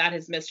he was at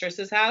his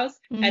mistress's house.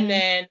 Mm-hmm. And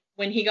then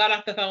when he got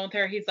off the phone with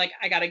her, he's like,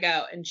 I gotta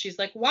go. And she's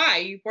like, why?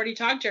 You've already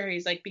talked to her.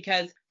 He's like,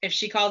 because if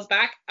she calls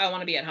back, I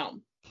want to be at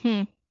home.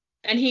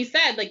 And he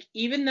said, like,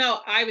 even though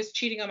I was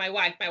cheating on my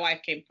wife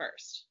came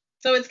first.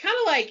 So it's kind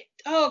of like,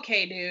 oh,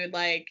 okay, dude,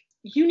 like,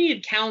 you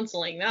needed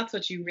counseling. That's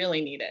what you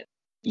really needed.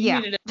 You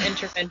needed an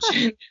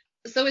intervention.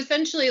 So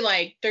essentially,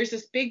 like, there's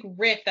this big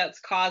rift that's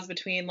caused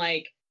between,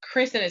 like,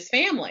 Chris and his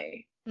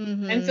family.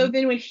 Mm-hmm. And so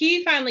then when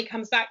he finally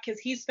comes back, because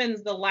he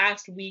spends the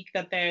last week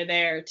that they're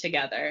there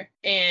together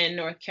in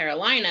North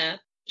Carolina,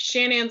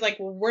 Shannon's like,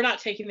 well, we're not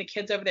taking the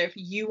kids over there. If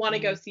you want to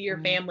go see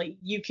your family,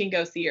 you can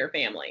go see your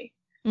family.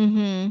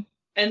 Mm-hmm.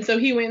 And so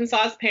he went and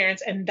saw his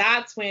parents, and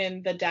that's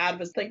when the dad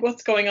was like,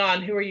 what's going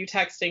on? Who are you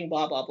texting?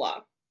 Blah, blah,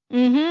 blah.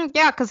 Mm-hmm.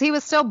 Yeah, because he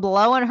was still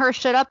blowing her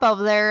shit up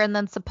over there, and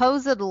then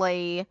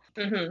supposedly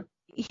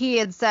he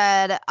had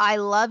said, I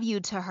love you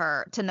to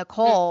her, to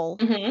Nicole,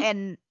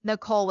 and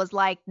Nicole was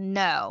like,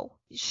 no.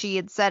 She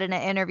had said in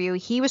an interview,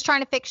 he was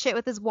trying to fix shit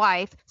with his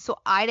wife, so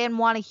I didn't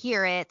want to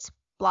hear it,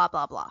 blah,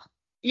 blah, blah.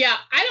 Yeah,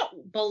 I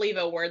don't believe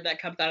a word that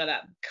comes out of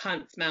that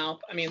cunt's mouth.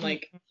 I mean,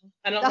 like,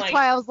 I don't That's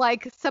why I was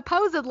like,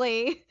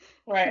 supposedly.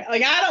 Right.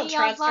 Like, I don't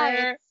trust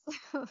her.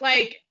 Lights.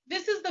 Like,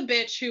 this is the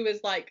bitch who is,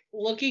 like,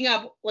 looking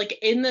up, like,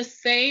 in the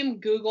same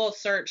Google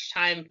search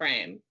time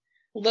frame,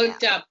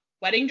 looked up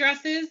wedding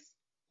dresses,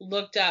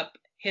 looked up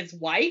his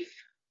wife.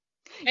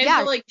 And yeah,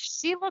 so, like,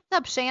 she looked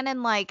up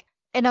Shannon, like,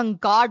 an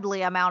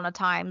ungodly amount of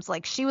times.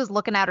 Like, she was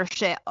looking at her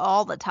shit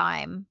all the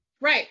time.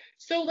 Right.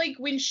 So, like,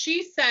 when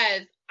she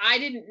says, I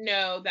didn't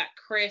know that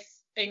Chris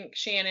and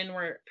Shannon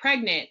were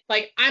pregnant,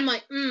 like, I'm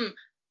like,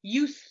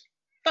 you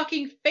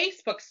fucking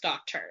Facebook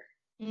stalked her.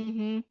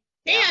 Mm-hmm.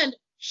 And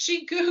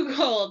she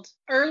Googled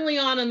early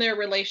on in their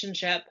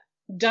relationship,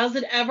 does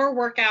it ever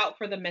work out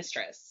for the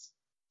mistress?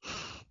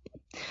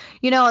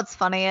 You know what's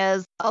funny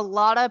is a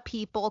lot of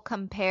people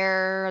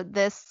compare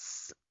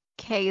this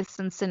case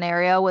and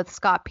scenario with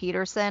Scott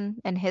Peterson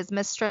and his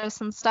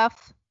mistress and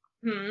stuff.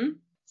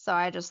 So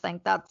I just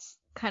think that's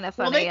kind of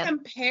funny. Well, they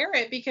compare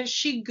it because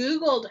she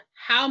Googled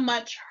how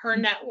much her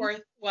net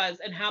worth was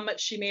and how much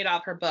she made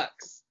off her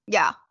books.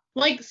 Yeah.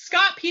 Like,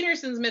 Scott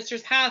Peterson's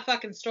mistress had a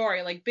fucking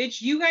story. Like,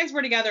 bitch, you guys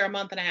were together a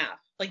month and a half.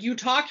 Like, you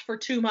talked for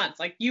 2 months.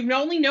 Like, you've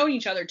only known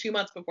each other 2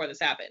 months before this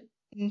happened.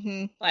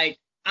 Mm-hmm. Like,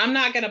 I'm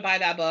not going to buy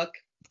that book.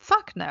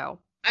 Fuck no.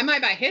 I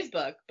might buy his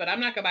book, but I'm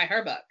not going to buy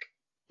her book.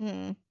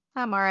 I'm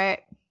all right.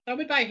 I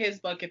would buy his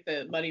book if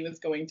the money was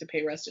going to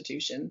pay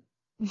restitution.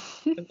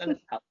 But then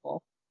it's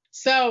helpful.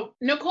 So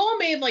Nicole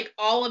made like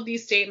all of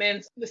these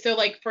statements. So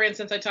like, for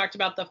instance, I talked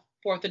about the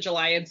 4th of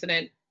July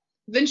incident.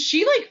 Then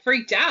she like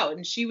freaked out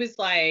and she was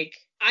like,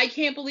 I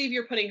can't believe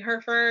you're putting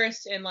her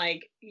first and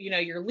like, you know,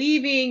 you're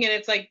leaving. And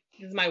it's like,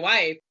 this is my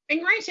wife.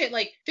 And granted,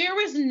 like there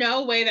was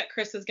no way that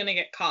Chris was going to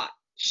get caught.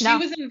 She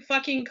was in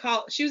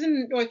she was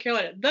in North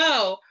Carolina,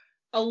 though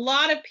a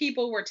lot of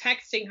people were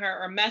texting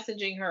her or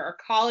messaging her or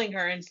calling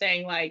her and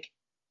saying like,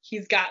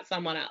 he's got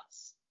someone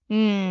else.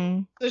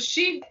 So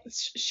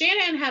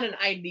Shannon had an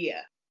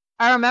idea.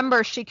 I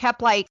remember she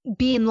kept like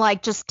being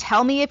like, just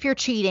tell me if you're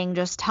cheating.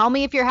 Just tell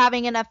me if you're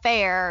having an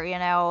affair, you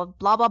know,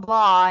 blah, blah,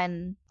 blah.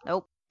 And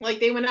nope. Like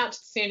they went out to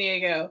San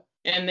Diego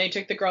and they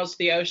took the girls to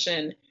the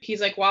ocean.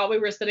 He's like, while we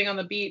were sitting on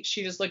the beach,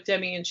 she just looked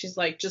at me and she's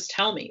like, just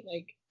tell me.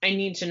 Like, I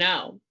need to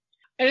know.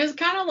 And it's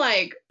kind of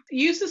like,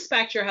 you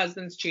suspect your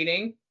husband's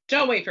cheating.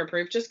 Don't wait for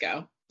proof. Just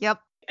go.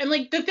 Yep. And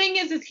like, the thing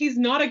is he's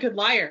not a good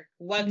liar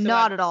whatsoever.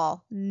 Not at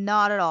all.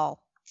 Not at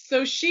all.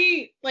 So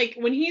she, like,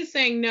 when he's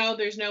saying, no,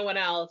 there's no one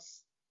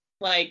else,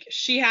 like,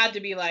 she had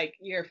to be like,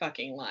 you're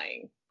fucking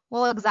lying.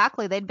 Well,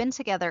 exactly. They'd been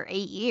together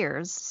 8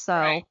 years.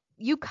 So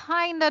you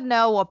kind of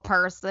know a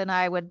person,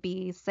 I would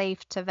be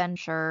safe to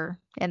venture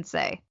and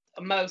say.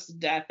 Most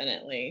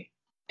definitely.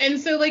 And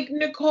so, like,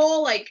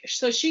 Nicole, like,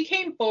 so she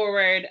came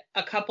forward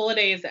a couple of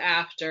days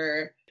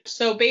after.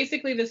 So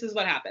basically, this is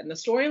what happened. The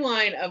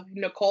storyline of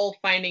Nicole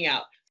finding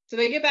out. So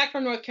they get back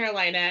from North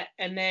Carolina,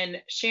 and then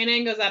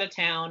Shannon goes out of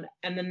town.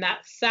 And then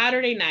that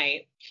Saturday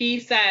night, he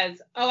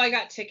says, oh, I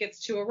got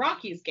tickets to a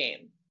Rockies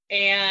game.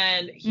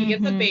 And he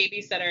gets a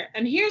babysitter.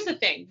 And here's the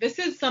thing. This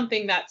is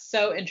something that's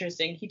so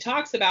interesting. He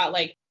talks about,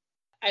 like,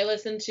 I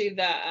listened to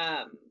the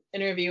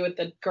interview with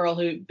the girl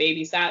who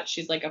babysat.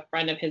 She's like a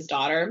friend of his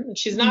daughter.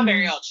 She's not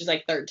very old. She's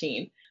like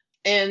 13.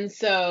 And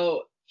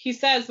so he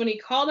says when he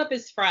called up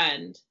his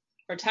friend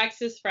or texted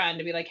his friend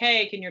to be like,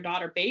 hey, can your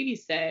daughter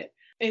babysit?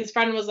 His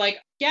friend was like,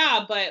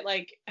 yeah, but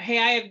like, hey,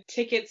 I have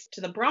tickets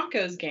to the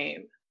Broncos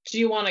game. Do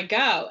you want to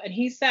go? And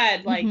he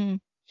said, like,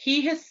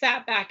 he has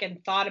sat back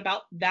and thought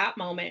about that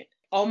moment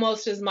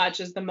almost as much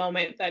as the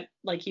moment that,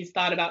 like, he's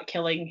thought about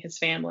killing his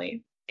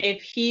family.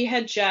 If he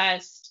had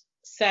just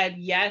said,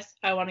 yes,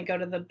 I want to go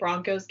to the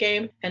Broncos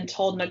game and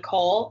told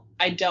Nicole,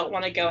 I don't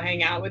want to go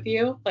hang out with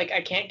you, like,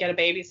 I can't get a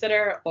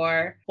babysitter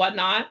or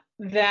whatnot,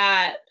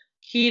 that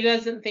he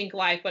doesn't think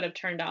life would have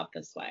turned out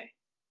this way.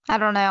 I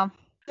don't know.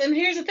 And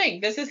here's the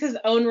thing. This is his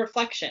own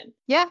reflection.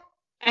 Yeah.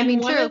 I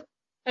mean, true.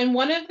 And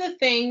one of the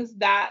things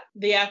that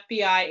the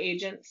FBI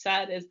agent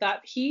said is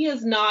that he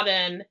is not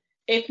an,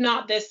 if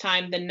not this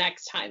time, the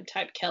next time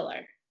type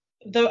killer.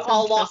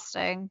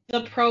 Interesting.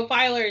 The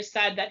profilers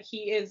said that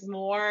he is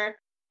more,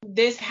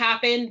 this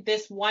happened,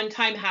 this one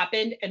time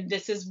happened, and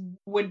this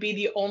would be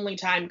the only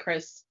time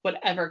Chris would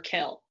ever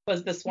kill,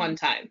 was this one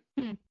time.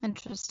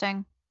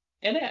 Interesting.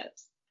 It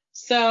is.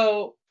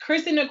 So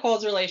Chris and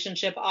Nicole's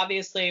relationship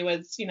obviously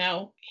was, you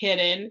know,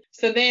 hidden.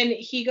 So then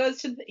he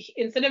goes to,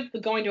 instead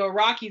of going to a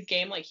Rockies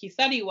game like he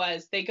said he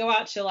was, they go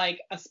out to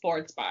like a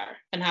sports bar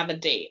and have a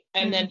date.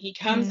 And then he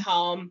comes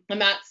home on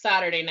that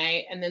Saturday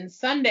night. And then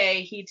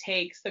Sunday he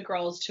takes the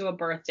girls to a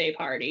birthday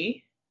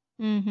party.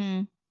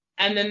 And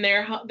then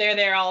they're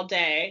there all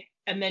day.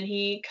 And then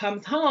he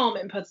comes home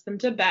and puts them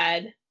to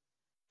bed.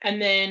 And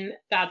then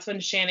that's when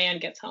Shannon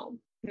gets home.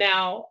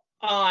 Now,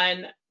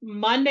 on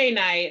Monday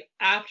night,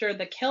 after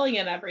the killing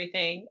and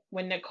everything,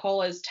 when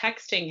Nicole is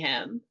texting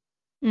him,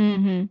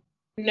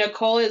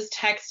 Nicole is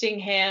texting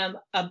him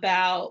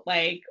about,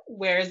 like,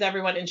 where is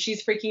everyone? And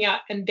she's freaking out.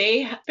 And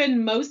they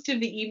spend most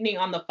of the evening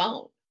on the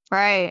phone.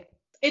 Right.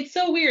 It's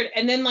so weird.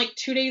 And then, like,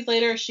 2 days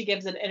later, she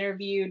gives an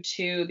interview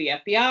to the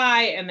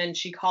FBI. And then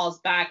she calls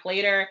back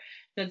later.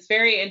 And it's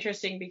very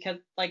interesting because,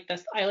 like,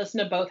 I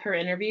listened to both her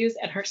interviews.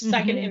 And her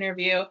second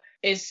interview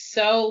is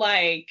so,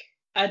 like,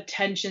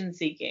 attention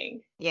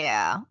seeking.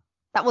 Yeah.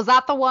 Was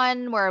that the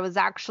one where it was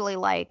actually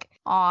like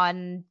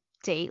on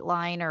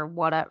Dateline or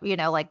whatever, you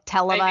know, like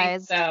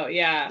televised? I think so,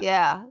 yeah.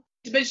 Yeah.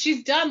 But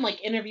she's done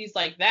like interviews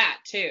like that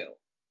too.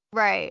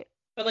 Right.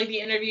 But like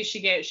the interview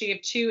she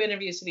gave 2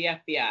 interviews to the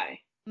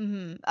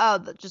FBI.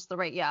 Oh, just the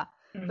right, yeah.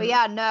 But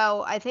yeah,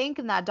 no, I think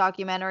in that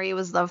documentary it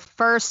was the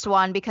first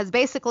one because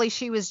basically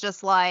she was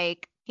just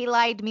like, he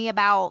lied to me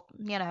about,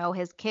 you know,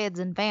 his kids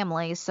and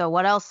family. So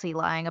what else is he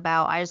lying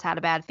about? I just had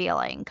a bad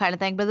feeling kind of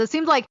thing. But it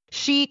seems like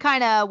she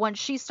kind of, when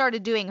she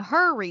started doing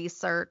her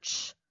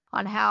research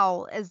on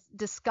how, as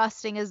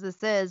disgusting as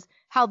this is,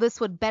 how this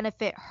would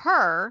benefit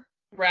her.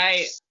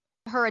 Right.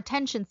 Her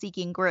attention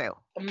seeking grew.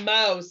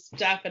 Most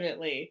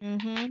definitely.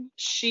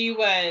 She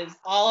was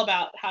all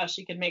about how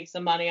she could make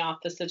some money off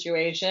the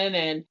situation.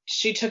 And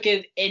she took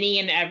any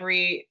and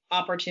every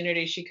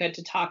opportunity she could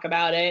to talk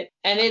about it.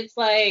 And it's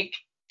like,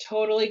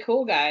 totally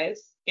cool,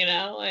 guys. you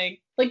know,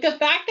 like the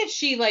fact that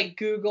she like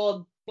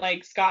Googled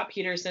like Scott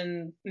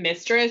Peterson's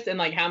mistress and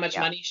like how much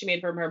money she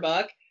made from her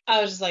book.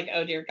 I was just like,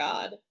 oh dear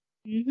God.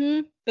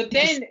 Mm-hmm. But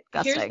then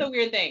here's Disgusting. the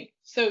weird thing.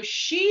 So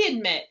she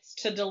admits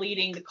to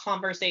deleting the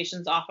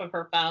conversations off of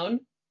her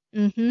phone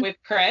with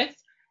Chris.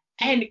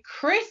 And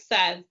Chris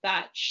says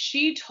that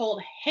she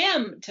told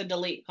him to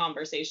delete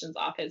conversations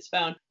off his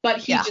phone, but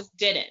he just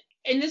didn't.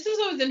 And this is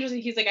what was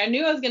interesting. He's like, I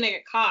knew I was going to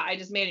get caught. I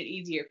just made it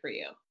easier for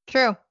you.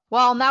 True.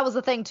 Well, and that was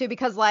the thing too,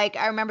 because like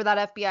I remember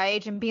that FBI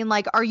agent being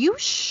like, are you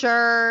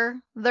sure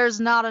there's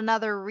not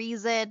another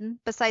reason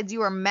besides you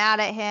were mad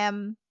at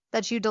him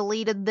that you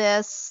deleted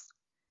this?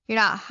 You're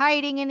not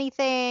hiding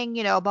anything,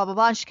 you know, blah, blah,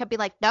 blah. And she kept being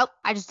like, nope,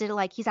 I just did it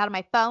like he's out of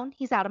my phone.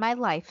 He's out of my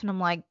life. And I'm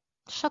like,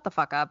 shut the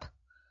fuck up.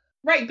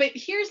 Right. But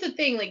here's the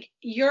thing, like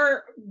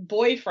your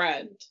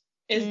boyfriend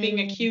is being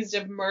accused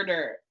of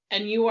murder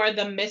and you are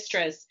the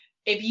mistress.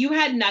 If you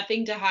had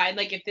nothing to hide,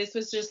 like if this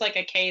was just like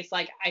a case,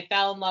 like I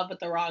fell in love with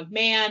the wrong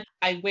man,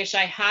 I wish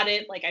I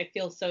hadn't, like I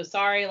feel so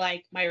sorry,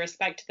 like my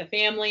respect to the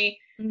family,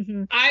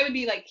 I would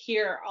be like,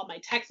 here are all my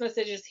text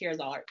messages, here's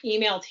all our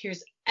emails,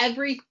 here's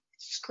every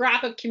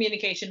scrap of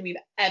communication we've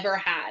ever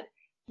had.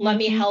 Let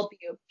me help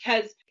you.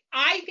 Because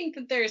I think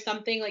that there's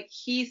something like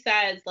he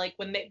says, like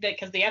when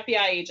because the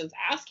FBI agents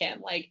ask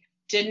him, like,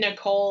 did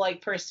Nicole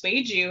like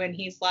persuade you? And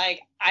he's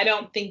like, I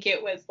don't think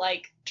it was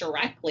like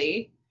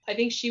directly. I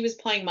think she was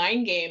playing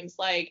mind games.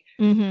 Like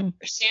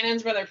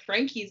Shannon's brother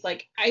Frankie's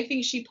like, I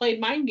think she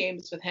played mind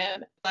games with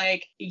him.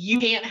 Like, you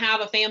can't have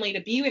a family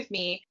to be with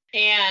me.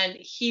 And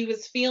he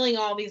was feeling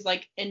all these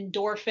like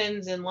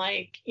endorphins and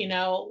like, you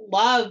know,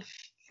 love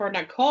for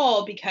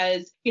Nicole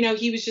because, you know,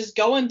 he was just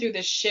going through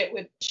this shit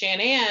with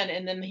Shannon.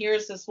 And then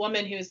here's this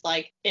woman who's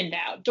like into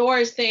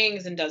outdoors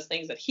things and does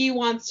things that he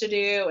wants to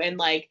do. And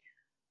like,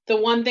 the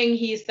one thing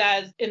he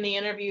says in the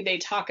interview, they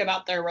talk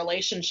about their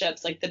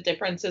relationships, like the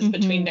differences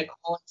between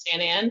Nicole and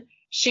Shannon.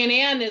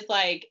 Shannon is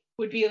like,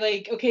 would be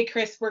like, okay,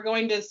 Chris, we're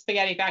going to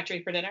Spaghetti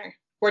Factory for dinner.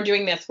 We're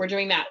doing this. We're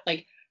doing that.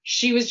 Like,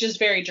 she was just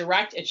very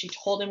direct and she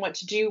told him what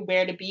to do,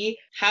 where to be,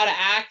 how to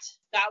act.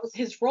 That was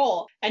his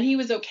role. And he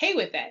was okay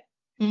with it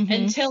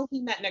until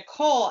he met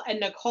Nicole. And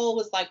Nicole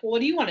was like, well,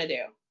 what do you want to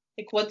do?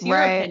 Like, what's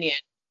your opinion?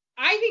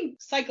 I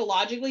think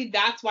psychologically,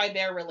 that's why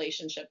their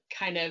relationship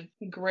kind of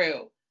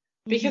grew.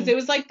 Because it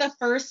was like the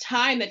first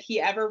time that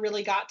he ever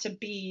really got to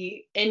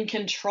be in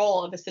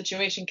control of a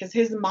situation because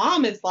his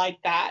mom is like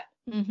that.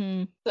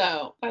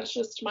 So that's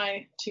just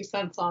my 2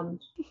 cents on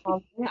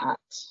that.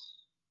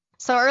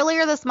 So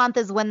earlier this month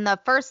is when the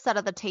first set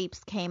of the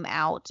tapes came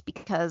out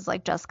because,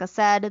 like Jessica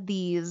said,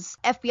 these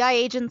FBI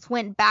agents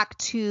went back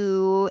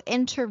to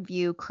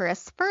interview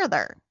Chris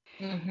further.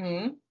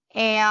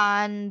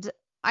 And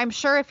I'm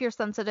sure if you're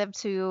sensitive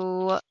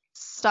to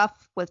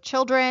stuff with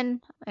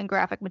children and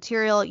graphic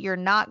material, you're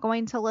not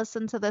going to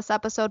listen to this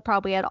episode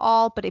probably at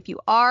all. But if you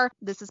are,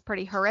 this is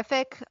pretty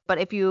horrific. But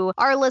if you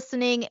are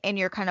listening and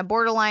you're kind of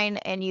borderline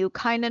and you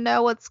kind of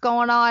know what's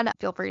going on,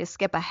 feel free to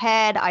skip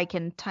ahead. I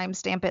can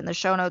timestamp it in the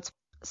show notes.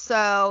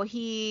 So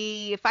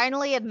he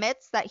finally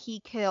admits that he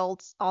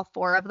killed all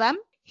 4 of them.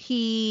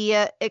 He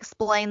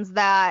explains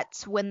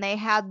that when they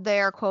had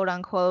their quote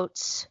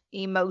unquote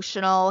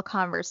emotional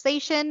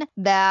conversation,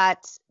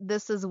 that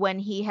this is when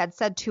he had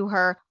said to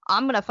her,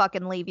 I'm going to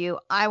fucking leave you.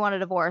 I want a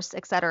divorce,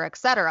 etc.,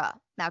 etc.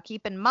 Now,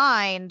 keep in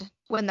mind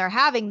when they're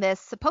having this,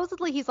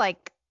 supposedly he's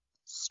like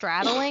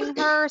straddling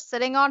her,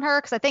 sitting on her,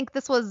 because I think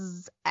this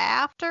was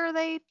after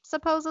they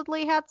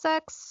supposedly had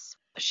sex.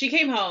 She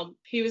came home.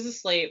 He was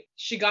asleep.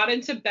 She got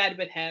into bed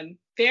with him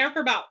there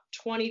for about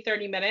 20,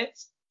 30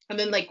 minutes. And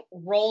then like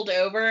rolled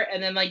over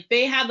and then like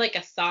they had like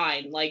a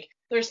sign, like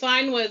their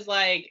sign was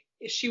like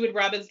she would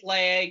rub his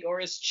leg or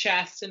his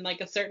chest in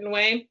like a certain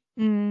way.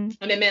 And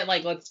it meant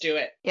like, let's do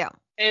it. Yeah.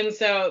 And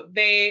so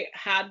they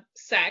had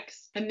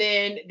sex and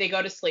then they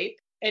go to sleep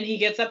and he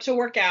gets up to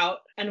work out.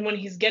 And when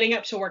he's getting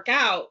up to work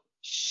out,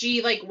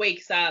 she like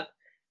wakes up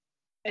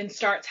and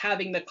starts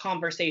having the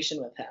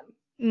conversation with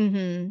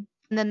him.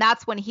 And then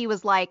that's when he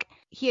was like,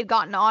 he had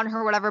gotten on her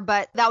or whatever,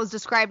 but that was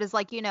described as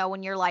like, you know,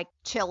 when you're like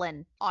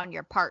chilling on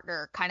your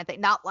partner kind of thing,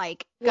 not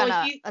like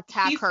gonna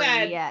attack her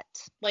yet.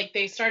 Like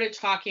they started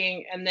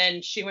talking and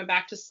then she went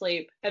back to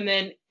sleep and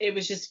then it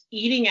was just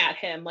eating at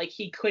him. Like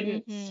he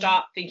couldn't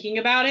stop thinking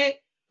about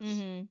it.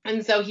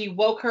 And so he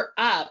woke her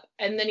up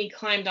and then he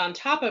climbed on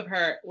top of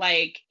her.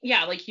 Like,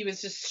 yeah, like he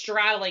was just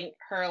straddling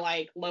her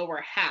like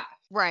lower half.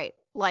 Right.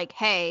 Like,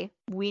 hey,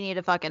 we need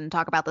to fucking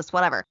talk about this,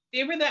 whatever.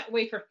 They were that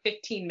way for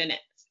 15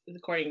 minutes,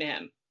 according to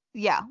him.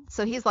 Yeah.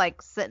 So he's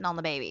like sitting on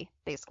the baby,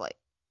 basically.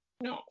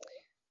 No.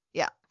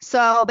 Yeah.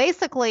 So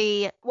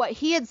basically what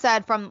he had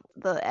said from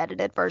the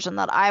edited version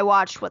that I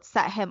watched, what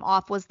set him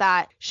off was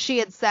that she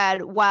had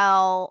said,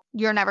 well,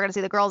 you're never going to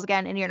see the girls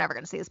again and you're never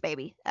going to see this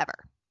baby ever.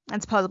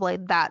 And supposedly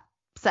that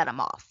set him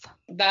off.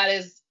 That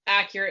is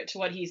accurate to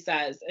what he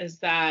says, is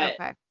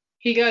that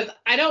he goes,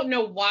 I don't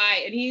know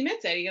why. And he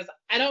admits it. He goes,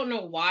 I don't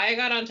know why I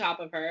got on top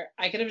of her.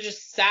 I could have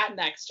just sat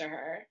next to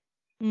her.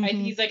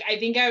 He's like, I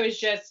think I was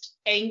just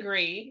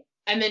angry.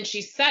 And then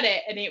she said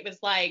it. And it was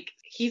like,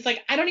 he's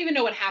like, I don't even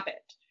know what happened.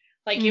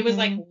 Like, it was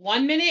like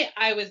 1 minute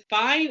I was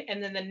fine,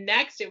 and then the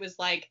next it was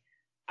like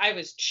I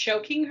was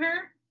choking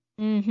her.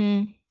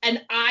 And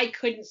I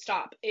couldn't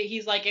stop.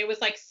 He's like, it was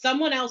like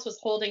someone else was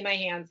holding my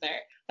hands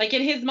there. Like,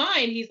 in his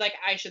mind, he's like,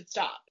 I should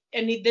stop.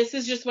 And this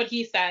is just what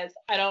he says.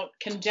 I don't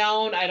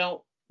condone. I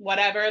don't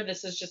whatever.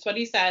 This is just what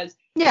he says.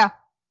 Yeah.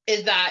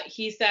 Is that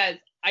he says,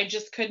 I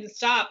just couldn't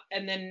stop.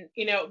 And then,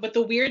 but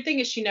the weird thing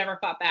is she never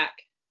fought back.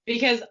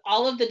 Because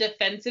all of the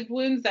defensive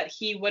wounds that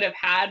he would have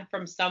had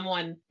from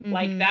someone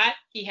like that,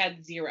 he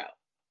had zero.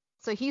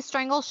 So he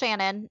strangles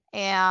Shannon,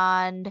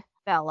 and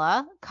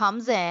Bella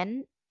comes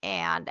in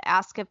and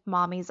asks if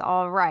mommy's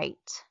all right.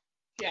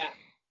 Yeah.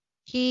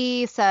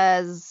 He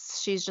says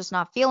she's just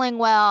not feeling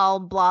well,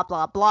 blah,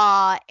 blah,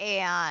 blah,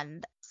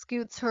 and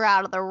scoots her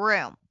out of the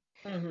room.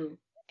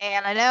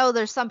 And I know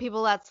there's some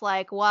people that's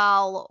like,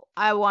 well,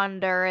 I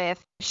wonder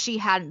if she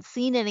hadn't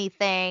seen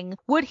anything,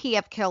 would he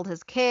have killed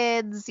his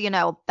kids?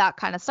 That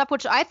kind of stuff,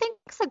 which I think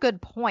is a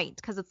good point,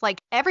 because it's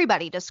like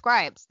everybody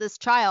describes this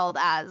child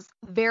as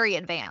very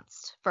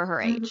advanced for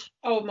her age.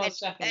 Oh, most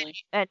definitely.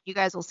 And you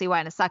guys will see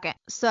why in a second.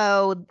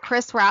 So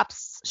Chris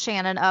wraps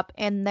Shannon up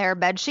in their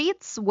bed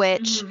sheets,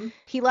 which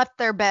he left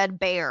their bed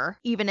bare,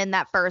 even in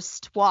that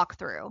first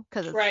walkthrough,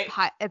 because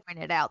it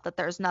pointed out that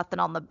there's nothing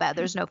on the bed.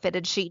 There's no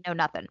fitted sheet, no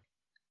nothing.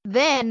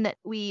 Then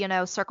we,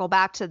 circle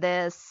back to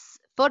this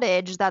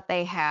footage that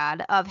they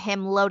had of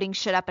him loading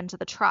shit up into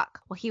the truck.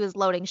 Well, he was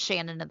loading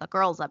Shannon and the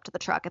girls up to the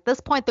truck. At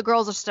this point, the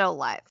girls are still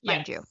alive,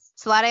 mind you.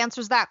 So that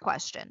answers that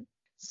question.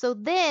 So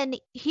then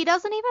he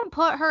doesn't even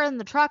put her in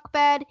the truck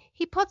bed.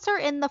 He puts her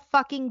in the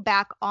fucking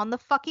back on the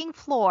fucking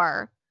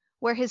floor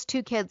where his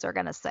 2 kids are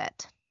going to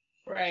sit.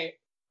 Right.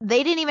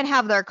 They didn't even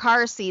have their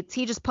car seats.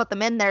 He just put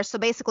them in there. So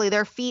basically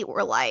their feet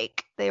were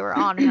like, they were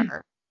on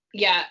her.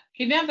 Yeah,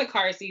 he didn't have the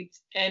car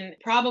seats, and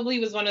probably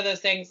was one of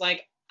those things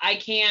like, I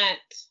can't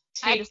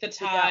take the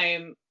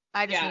time.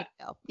 I just need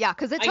to go. Yeah,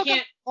 because it took him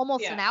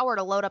almost an hour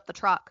to load up the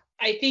truck.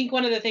 I think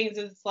one of the things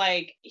is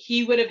like,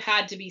 he would have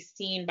had to be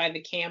seen by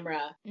the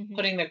camera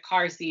putting the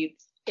car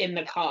seats in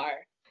the car.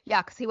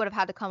 Yeah, because he would have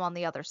had to come on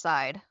the other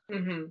side.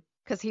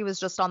 Because he was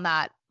just on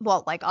that,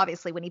 well, like,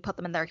 obviously when he put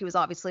them in there, he was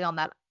obviously on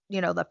that,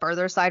 the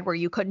further side where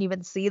you couldn't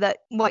even see that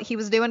what he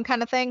was doing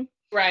kind of thing.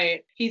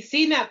 Right. He's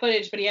seen that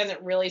footage, but he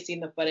hasn't really seen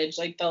the footage.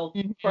 Like,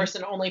 the first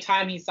and only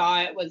time he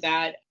saw it was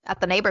at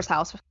the neighbor's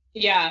house.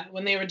 Yeah,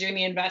 when they were doing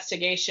the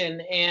investigation.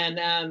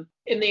 And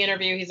in the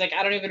interview, he's like,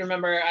 I don't even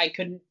remember. I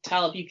couldn't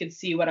tell if you could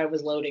see what I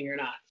was loading or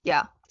not.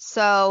 Yeah.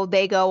 So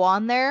they go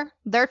on their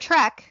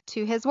trek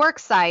to his work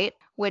site,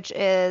 which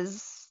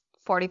is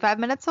 45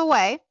 minutes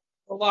away.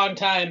 A long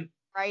time.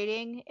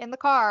 Riding in the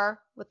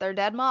car with their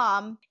dead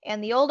mom.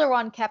 And the older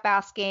one kept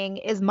asking,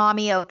 is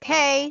mommy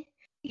okay?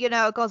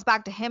 It goes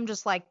back to him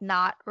just like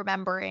not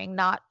remembering,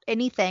 not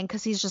anything,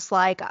 because he's just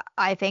like,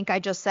 I think I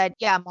just said,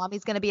 yeah,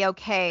 mommy's going to be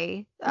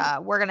okay.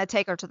 We're going to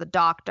take her to the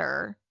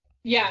doctor.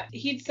 Yeah,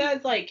 he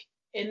says like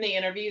in the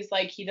interviews,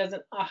 like he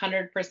doesn't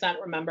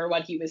 100% remember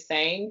what he was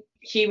saying.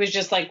 He was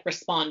just like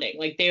responding.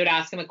 Like they would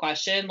ask him a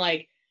question.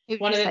 Like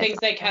one of the things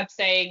they kept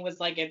saying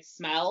was like it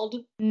smelled.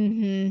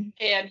 And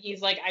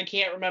he's like, I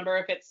can't remember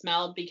if it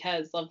smelled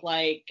because of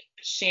like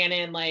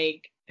Shannon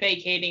like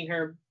vacating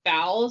her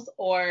bowels,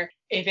 or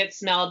if it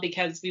smelled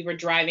because we were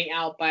driving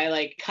out by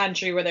like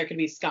country where there could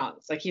be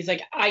skunks. Like he's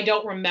like, I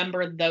don't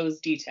remember those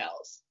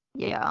details.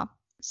 Yeah.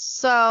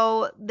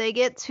 So they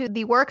get to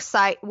the work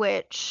site,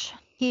 which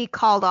he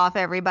called off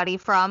everybody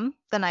from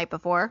the night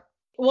before.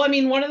 Well, I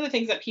mean, one of the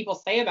things that people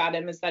say about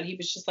him is that he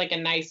was just like a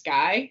nice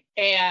guy.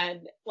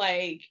 And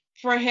like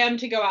for him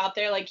to go out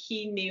there, like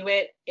he knew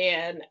it.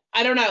 And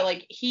I don't know,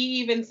 like he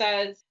even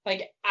says,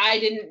 like, I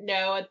didn't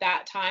know at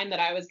that time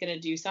that I was going to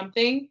do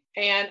something.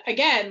 And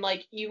again,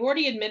 like you've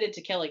already admitted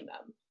to killing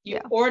them. You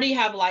already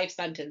have life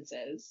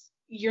sentences.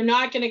 You're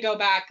not going to go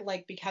back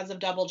like because of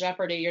double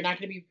jeopardy. You're not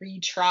going to be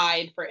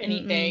retried for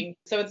anything.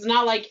 So it's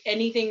not like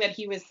anything that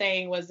he was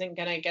saying wasn't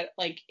going to get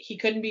like he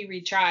couldn't be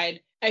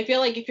retried. I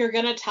feel like if you're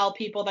going to tell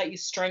people that you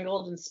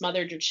strangled and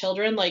smothered your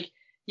children, like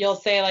you'll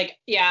say like,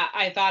 yeah,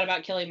 I thought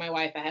about killing my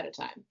wife ahead of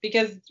time.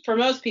 Because for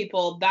most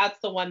people, that's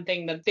the one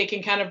thing that they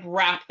can kind of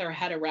wrap their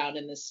head around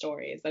in this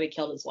story is that he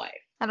killed his wife.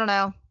 I don't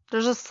know.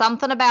 There's just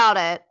something about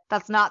it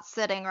that's not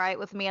sitting right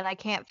with me and I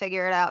can't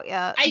figure it out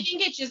yet. I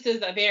think it just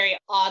is a very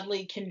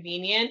oddly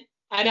convenient.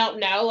 I don't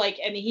know. Like,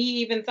 and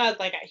he even says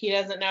like he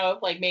doesn't know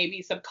if like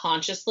maybe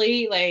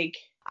subconsciously like.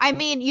 I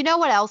mean, you know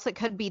what else it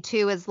could be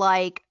too is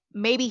like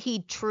maybe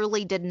he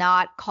truly did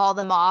not call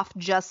them off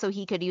just so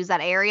he could use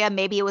that area.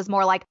 Maybe it was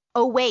more like,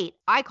 oh, wait,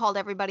 I called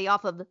everybody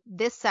off of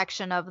this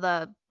section of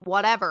the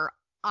whatever.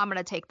 I'm going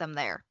to take them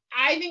there.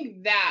 I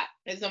think that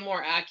is a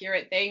more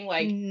accurate thing.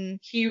 Like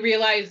he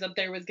realized that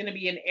there was going to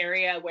be an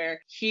area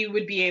where he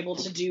would be able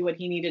to do what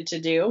he needed to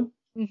do.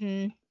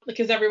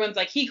 Because everyone's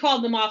like, he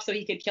called them off so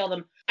he could kill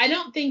them. I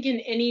don't think in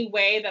any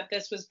way that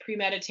this was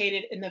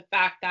premeditated in the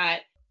fact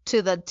that.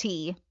 To the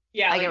T.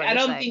 Yeah, like, I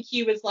don't think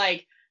he was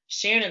like,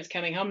 Shannon's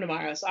coming home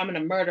tomorrow, so I'm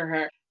going to murder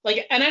her.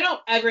 Like, and I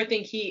don't ever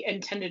think he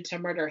intended to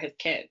murder his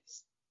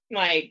kids.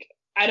 Like,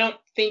 I don't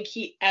think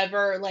he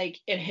ever, like,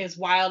 in his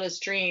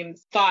wildest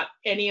dreams, thought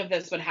any of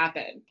this would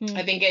happen.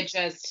 I think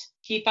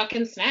he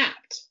fucking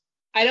snapped.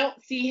 I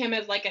don't see him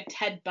as like a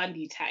Ted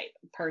Bundy type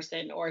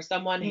person or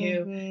someone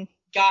who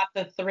got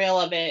the thrill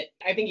of it.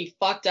 I think he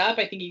fucked up.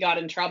 I think he got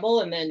in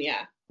trouble. And then,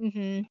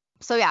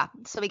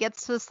 So he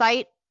gets to the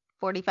site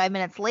 45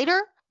 minutes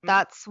later.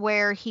 That's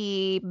where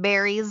he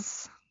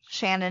buries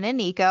Shannon and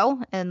Nico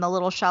in the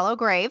little shallow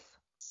grave.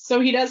 So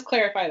he does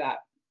clarify that.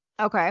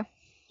 Okay.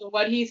 So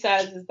what he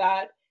says is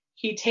that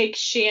he takes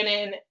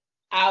Shannon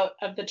out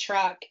of the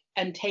truck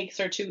and takes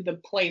her to the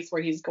place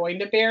where he's going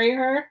to bury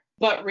her,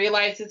 but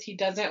realizes he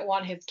doesn't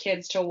want his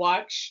kids to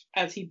watch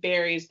as he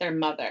buries their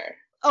mother.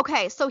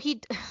 Okay, so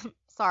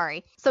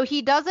sorry. So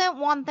he doesn't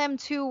want them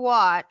to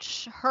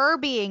watch her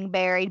being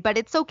buried, but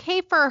it's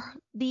okay for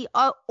the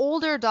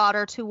older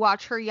daughter to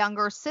watch her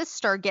younger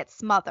sister get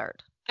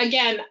smothered.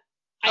 Again,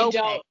 I don't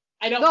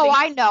No, think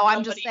I know.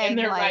 I'm just saying, in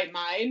their like, right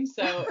mind.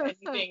 So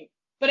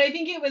but I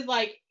think it was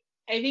like,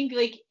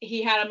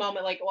 he had a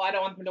moment like, well, I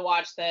don't want them to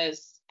watch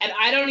this. And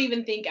I don't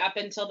even think up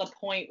until the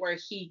point where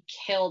he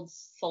killed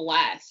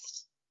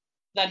Celeste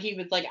that he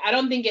was like, I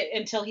don't think it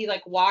until he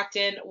like walked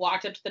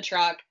up to the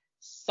truck,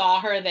 saw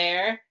her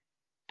there,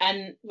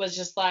 and was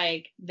just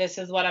like, this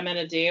is what I'm going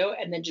to do.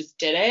 And then just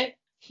did it.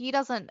 He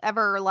doesn't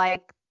ever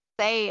like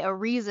say a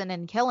reason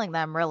in killing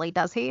them, really,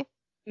 does he?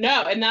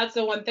 No. And that's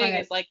the one thing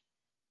is like,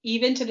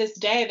 even to this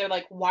day, they're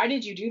like, why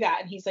did you do that?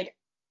 And he's like,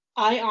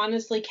 I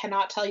honestly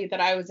cannot tell you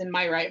that I was in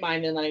my right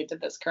mind and that I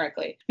did this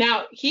correctly.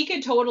 Now, he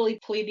could totally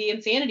plead the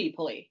insanity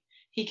plea.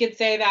 He could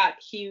say that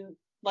he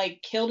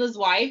like killed his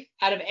wife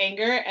out of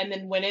anger and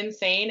then went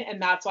insane,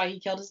 and that's why he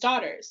killed his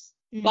daughters.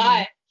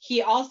 But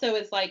he also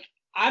is like,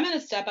 I'm going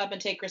to step up and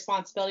take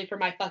responsibility for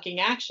my fucking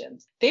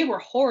actions. They were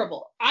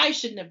horrible. I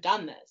shouldn't have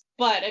done this.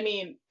 But I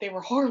mean, they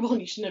were horrible and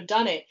you shouldn't have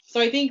done it.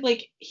 So I think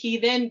like he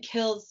then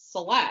kills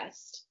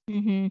Celeste.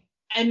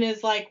 And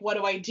is like, what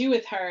do I do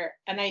with her?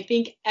 And I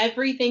think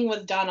everything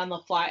was done on the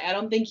fly. I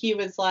don't think he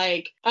was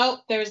like, oh,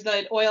 there's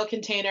the oil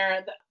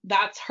container.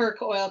 That's her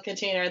oil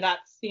container.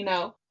 That's,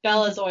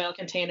 Bella's oil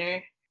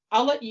container.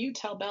 I'll let you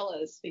tell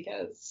Bella's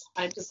because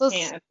I just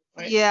can't.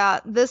 Yeah,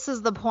 this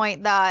is the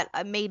point that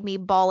made me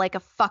bawl like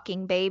a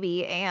fucking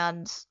baby.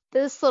 And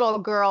this little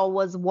girl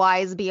was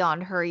wise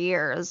beyond her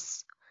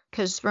years.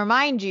 Because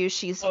remind you,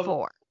 she's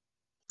 4.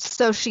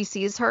 So she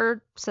sees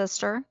her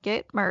sister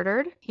get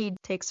murdered. He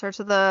takes her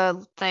to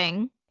the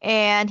thing,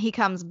 and he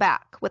comes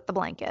back with the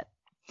blanket.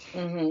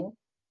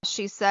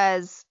 She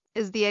says,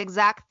 is the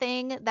exact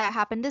thing that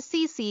happened to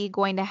Cece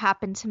going to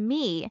happen to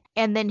me?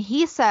 And then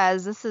he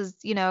says, this is,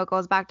 it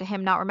goes back to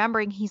him not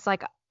remembering. He's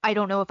like, I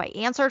don't know if I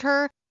answered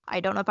her. I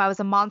don't know if I was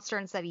a monster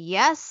and said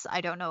yes.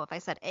 I don't know if I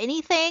said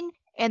anything.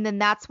 And then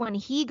that's when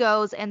he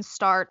goes and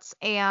starts.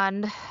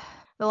 And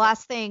the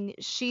last thing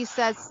she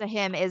says to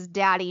him is,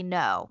 Daddy,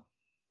 no.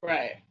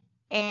 Right.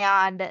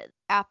 And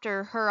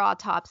after her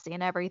autopsy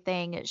and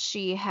everything,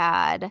 she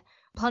had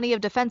plenty of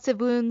defensive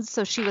wounds,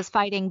 so she was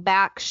fighting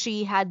back.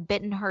 She had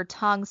bitten her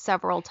tongue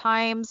several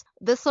times.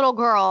 This little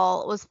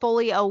girl was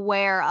fully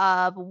aware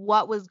of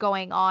what was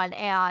going on,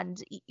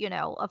 and,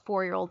 a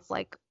 4-year-old's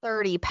like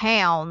 30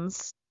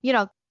 pounds.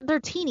 They're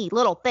teeny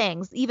little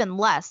things, even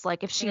less.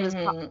 Like if she was,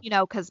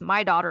 because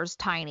my daughter's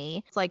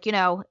tiny. It's like,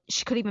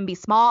 she could even be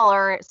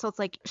smaller. So it's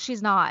like,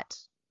 she's not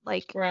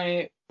like,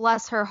 right.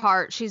 Bless her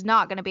heart, she's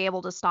not going to be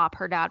able to stop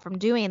her dad from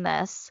doing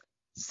this.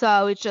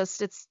 So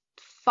it's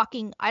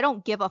fucking, I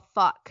don't give a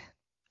fuck.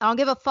 I don't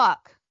give a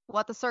fuck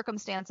what the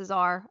circumstances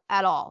are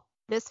at all.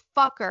 This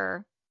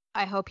fucker,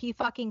 I hope he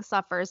fucking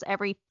suffers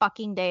every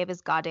fucking day of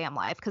his goddamn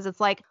life. Because it's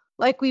like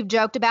we've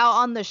joked about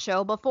on the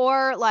show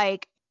before,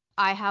 like,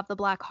 I have the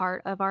black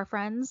heart of our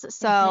friends.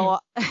 So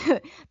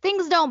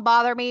things don't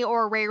bother me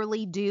or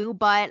rarely do,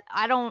 but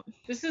I don't.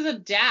 This is a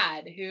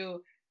dad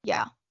who.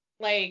 Yeah.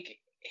 Like.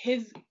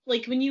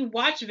 When you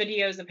watch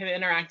videos of him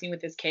interacting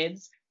with his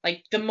kids,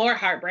 like the more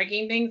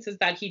heartbreaking things is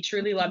that he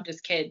truly loved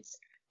his kids.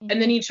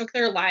 And then he took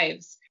their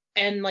lives.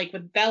 And like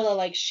with Bella,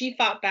 like she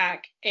fought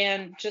back.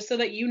 And just so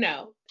that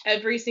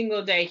every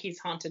single day he's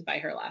haunted by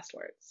her last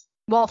words.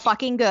 Well,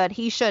 fucking good.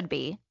 He should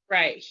be.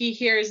 Right. He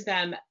hears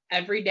them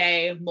every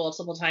day,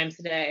 multiple times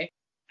a day.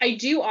 I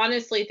do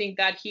honestly think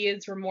that he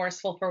is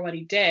remorseful for what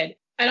he did.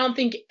 I don't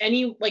think and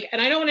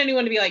I don't want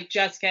anyone to be like,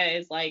 Jessica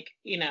is like,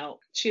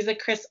 she's a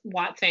Chris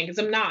Watt fan, because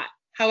I'm not.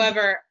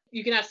 However,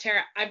 you can ask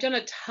Tara. I've done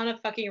a ton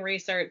of fucking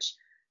research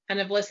and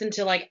have listened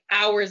to like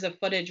hours of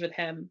footage with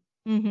him.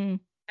 And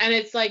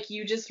it's like,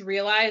 you just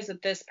realize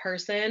that this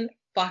person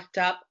fucked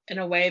up in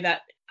a way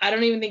that I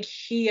don't even think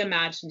he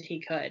imagined he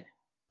could.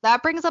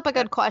 That brings up a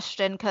good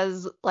question,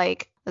 because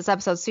like this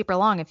episode's super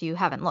long if you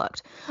haven't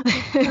looked.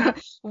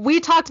 We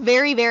talked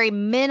very, very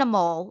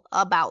minimal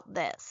about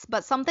this,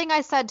 but something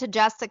I said to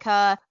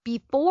Jessica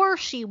before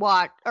she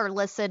watched or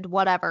listened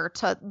whatever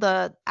to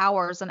the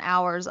hours and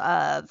hours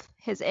of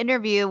his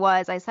interview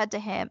was, I said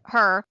to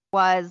her,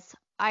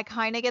 I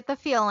kind of get the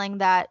feeling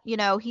that,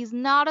 he's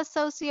not a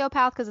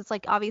sociopath because it's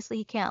like obviously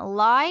he can't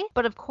lie.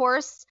 But of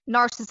course,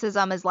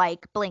 narcissism is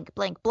like blink,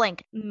 blink,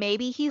 blink.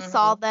 Maybe he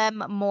saw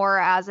them more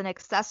as an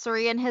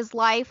accessory in his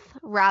life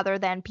rather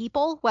than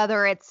people,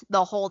 whether it's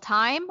the whole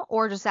time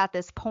or just at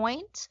this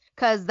point.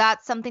 Because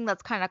that's something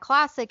that's kind of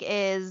classic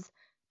is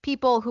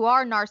people who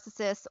are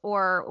narcissists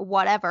or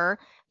whatever,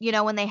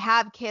 when they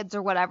have kids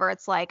or whatever,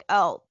 it's like,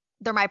 oh,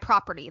 they're my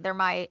property, they're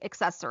my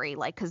accessory,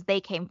 like, because they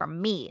came from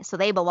me, so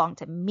they belong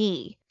to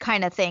me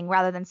kind of thing,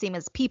 rather than seem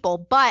as people.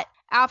 But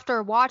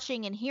after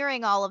watching and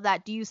hearing all of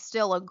that, do you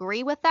still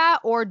agree with that?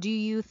 Or do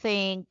you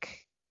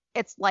think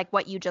it's like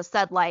what you just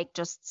said, like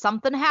just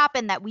something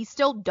happened that we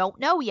still don't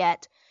know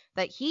yet,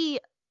 that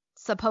he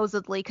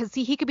supposedly, because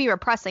he could be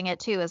repressing it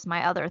too, is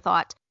my other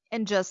thought,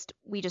 and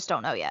we just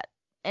don't know yet,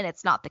 and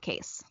it's not the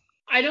case.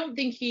 I don't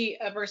think he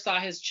ever saw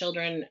his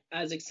children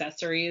as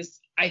accessories.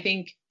 I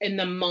think in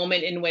the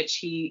moment in which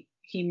he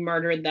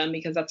murdered them,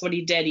 because that's what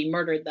he did, he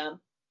murdered them.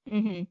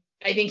 Mm-hmm.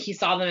 I think he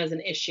saw them as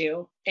an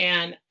issue,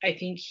 and I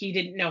think he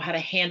didn't know how to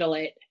handle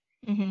it.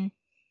 Mm-hmm.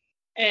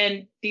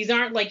 And these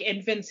aren't like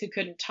infants who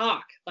couldn't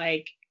talk.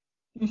 Like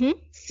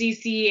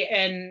Cece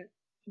and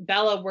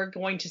Bella were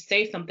going to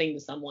say something to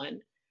someone.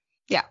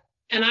 Yeah.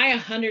 And I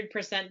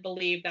 100%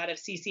 believe that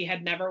if Cece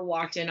had never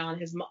walked in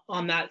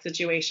on that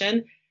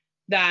situation,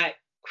 that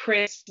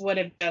Chris would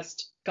have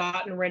just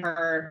gotten rid of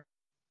her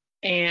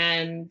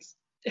and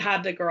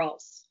had the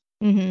girls.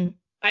 Mm-hmm.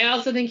 I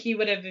also think he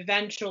would have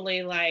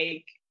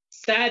eventually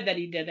said that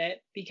he did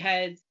it,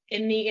 because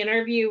in the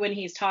interview when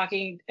he's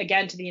talking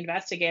again to the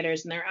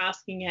investigators and they're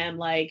asking him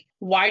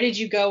why did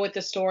you go with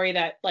the story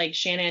that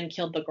Shannon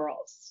killed the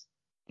girls?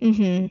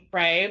 Mm-hmm.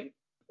 Right?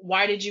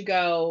 Why did you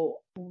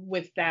go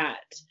with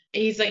that?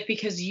 He's like,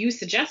 because you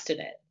suggested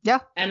it. Yeah.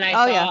 And I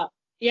thought,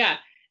 yeah.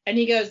 And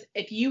he goes,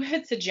 if you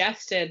had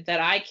suggested that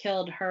I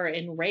killed her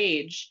in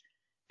rage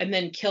and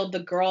then killed the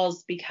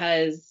girls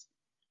because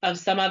of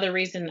some other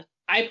reason,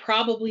 I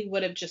probably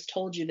would have just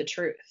told you the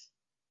truth.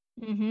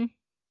 Mm-hmm.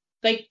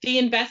 The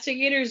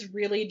investigators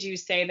really do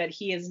say that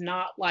he is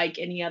not like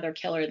any other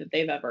killer that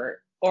they've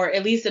ever, or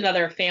at least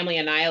another family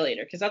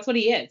annihilator, because that's what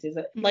he is. He's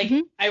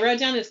I wrote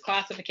down his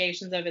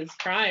classifications of his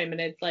crime,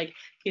 and it's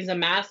he's a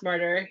mass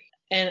murderer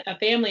and a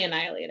family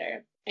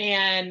annihilator.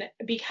 And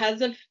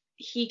because of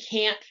he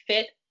can't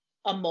fit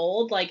a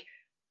mold,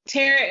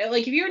 Tara,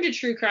 if you're into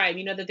true crime,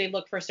 you know that they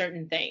look for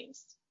certain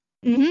things.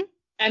 Mm-hmm.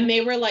 And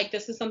they were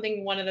this is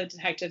something one of the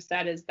detectives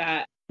said, is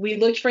that we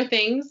looked for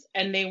things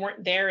and they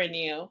weren't there in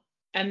you.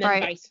 And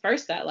then vice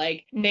versa,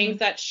 things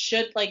that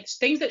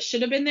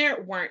should have been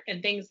there weren't,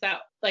 and things that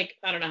I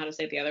don't know how to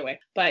say it the other way,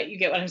 but you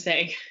get what I'm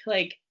saying.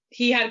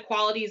 He had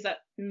qualities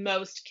that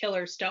most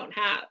killers don't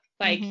have.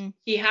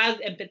 He has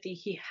empathy,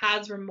 he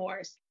has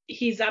remorse,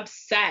 he's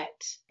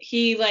upset.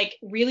 He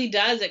really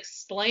does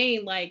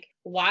explain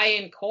why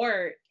in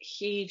court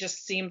he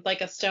just seemed like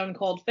a stone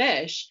cold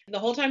fish. The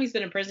whole time he's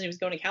been in prison, he was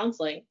going to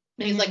counseling.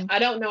 And he's I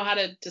don't know how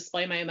to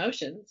display my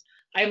emotions.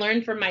 I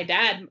learned from my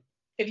dad.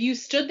 If you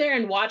stood there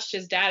and watched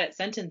his dad at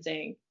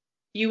sentencing,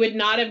 you would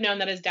not have known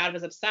that his dad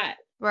was upset.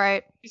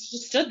 Right. He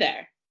just stood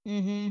there.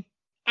 Mm-hmm.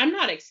 I'm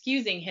not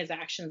excusing his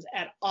actions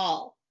at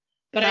all.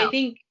 But No. I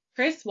think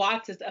Chris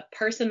Watts is a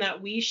person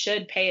that we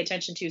should pay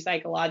attention to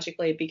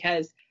psychologically,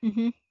 because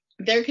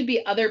there could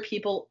be other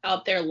people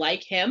out there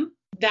like him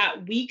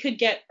that we could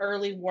get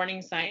early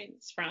warning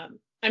signs from.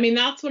 I mean,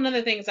 that's one of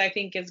the things I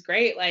think is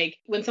great.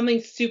 When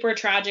something super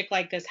tragic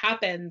like this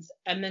happens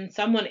and then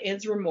someone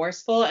is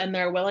remorseful and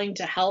they're willing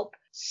to help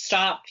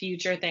stop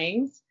future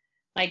things,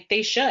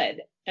 they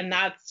should. And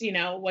that's,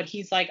 what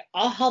he's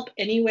I'll help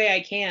any way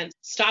I can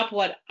stop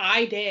what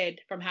I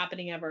did from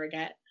happening ever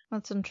again.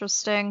 That's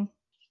interesting.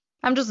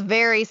 I'm just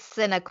very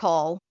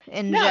cynical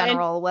in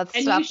general with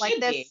stuff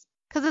like this.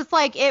 Because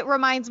it's it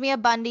reminds me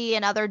of Bundy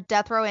and other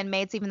death row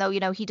inmates, even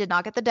though, he did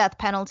not get the death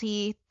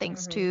penalty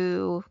thanks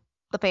to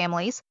the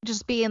families.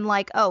 Just being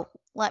oh,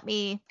 let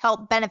me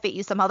help benefit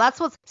you somehow.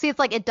 That's it's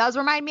it does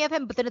remind me of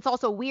him, but then it's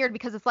also weird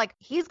because it's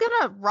he's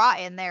gonna rot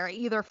in there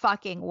either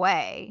fucking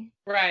way.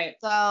 Right.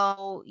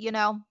 So,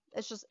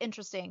 it's just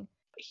interesting.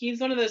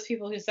 He's one of those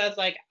people who says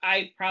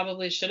I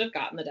probably should have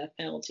gotten the death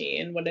penalty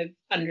and would have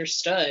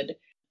understood.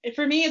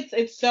 For me,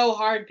 it's so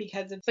hard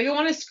because it's I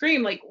want to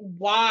scream,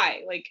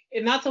 why?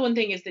 And that's the one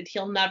thing, is that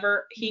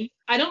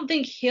I don't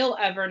think he'll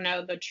ever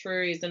know the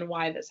true reason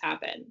why this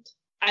happened.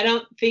 I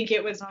don't think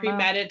it was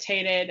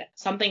premeditated.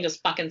 Something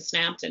just fucking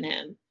snapped in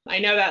him. I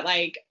know that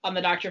on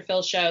the Dr.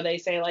 Phil show, they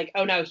say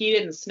oh no, he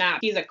didn't snap.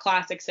 He's a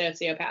classic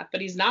sociopath,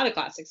 but he's not a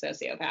classic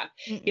sociopath.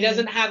 Mm-mm. He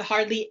doesn't have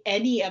hardly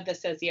any of the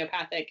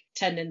sociopathic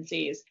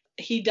tendencies.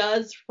 He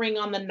does ring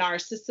on the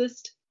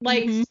narcissist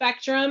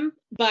spectrum,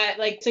 but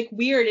it's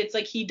weird. It's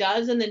he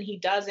does and then he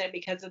doesn't,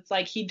 because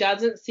it's he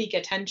doesn't seek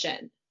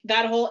attention.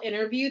 That whole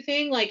interview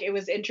thing, it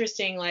was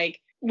interesting.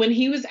 when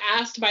he was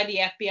asked by the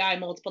FBI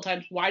multiple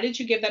times, why did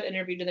you give that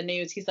interview to the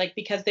news? He's like,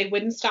 because they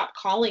wouldn't stop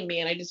calling me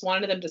and I just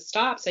wanted them to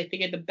stop. So I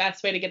figured the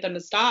best way to get them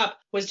to stop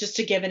was just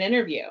to give an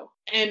interview.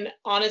 And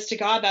honest to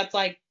God, that's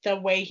like the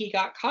way he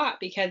got caught,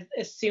 because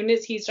as soon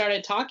as he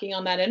started talking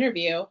on that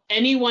interview,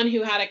 anyone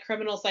who had a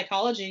criminal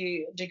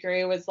psychology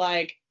degree was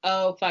like,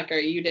 oh,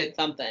 fucker, you did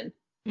something.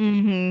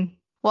 Mm-hmm.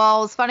 Well,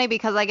 it was funny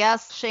because I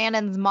guess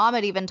Shannon's mom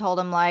had even told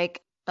him,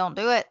 like, don't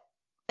do it.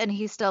 And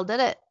he still did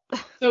it.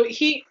 So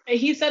he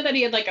said that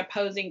he had like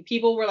opposing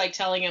people were like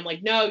telling him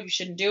like, no, you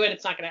shouldn't do it.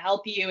 It's not going to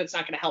help you. It's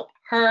not going to help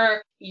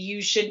her.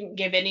 You shouldn't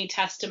give any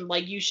testimony.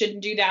 Like, you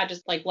shouldn't do that.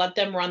 Just like let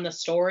them run the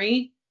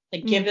story.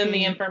 Like, give them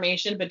the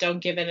information, but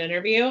don't give an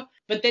interview.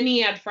 But then he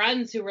had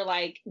friends who were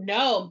like,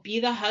 no,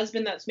 be the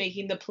husband that's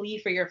making the plea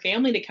for your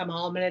family to come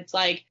home. And it's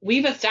like,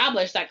 we've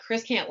established that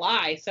Chris can't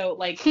lie. So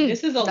like,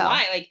 this is a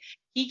lie. Like,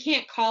 he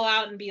can't call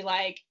out and be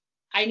like,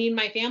 I need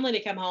my family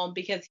to come home,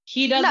 because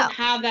he doesn't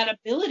have that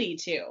ability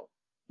to.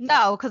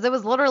 No, because it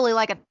was literally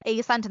like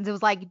a sentence. It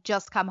was like,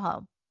 just come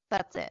home.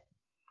 That's it.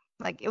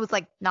 Like, it was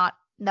like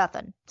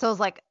nothing. So it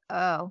was like,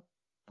 oh,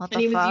 what the fuck?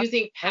 And he was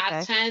using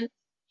past tense.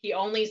 He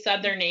only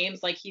said their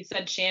names. Like, he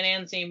said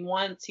Shannon's name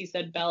once. He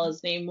said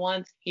Bella's name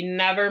once. He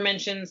never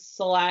mentioned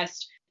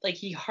Celeste. Like,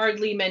 he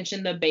hardly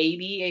mentioned the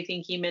baby. I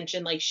think he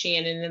mentioned like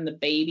Shannon and the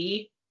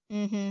baby.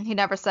 Mm-hmm. He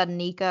never said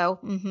Nico.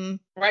 Mm-hmm.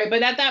 Right.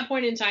 But at that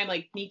point in time,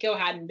 like, Nico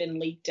hadn't been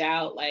leaked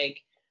out,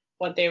 like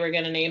what they were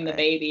going to name the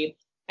baby.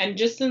 And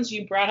just since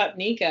you brought up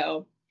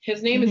Nico,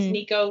 his name is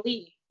Nico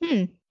Lee,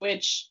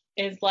 which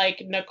is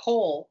like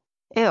Nicole.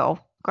 Ew,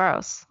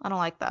 gross. I don't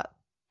like that.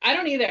 I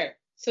don't either.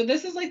 So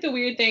this is like the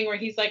weird thing where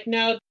he's like,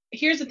 no,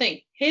 here's the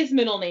thing. His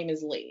middle name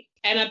is Lee.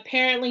 And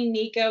apparently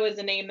Nico is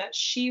a name that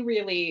she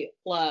really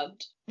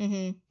loved.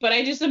 Mm-hmm. But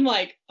I just am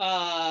like,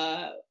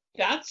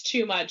 that's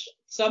too much.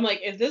 So I'm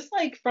like, is this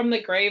like from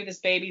the grave? This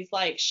baby's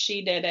like,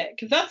 she did it.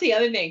 Because that's the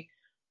other thing.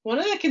 One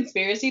of the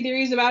conspiracy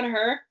theories about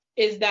her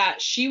is that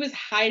she was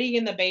hiding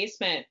in the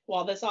basement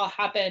while this all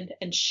happened,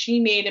 and she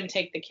made him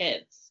take the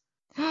kids.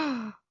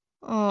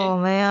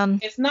 Man.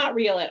 It's not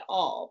real at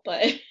all,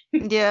 but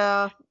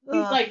yeah.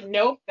 He's like,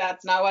 nope,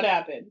 that's not what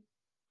happened.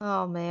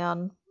 Oh,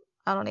 man.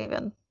 I don't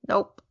even.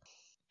 Nope.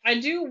 I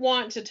do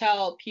want to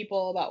tell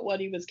people about what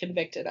he was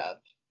convicted of,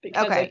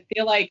 because I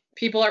feel like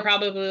people are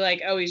probably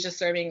like, oh, he's just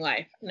serving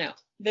life. No.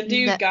 The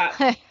dude got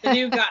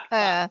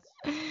fucked.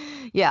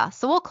 Yeah,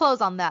 so we'll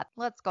close on that.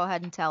 Let's go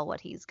ahead and tell what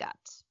he's got.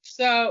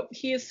 So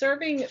he is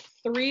serving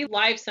 3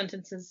 life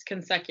sentences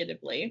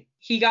consecutively.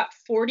 He got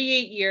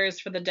 48 years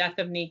for the death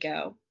of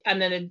Nico,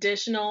 and an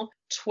additional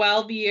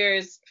 12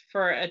 years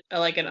for an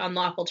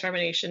unlawful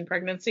termination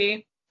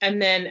pregnancy.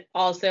 And then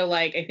also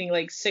I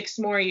think 6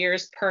 more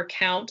years per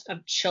count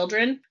of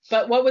children.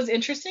 But what was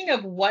interesting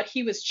of what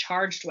he was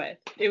charged with,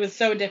 it was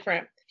so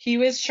different. He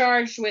was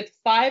charged with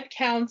 5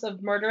 counts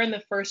of murder in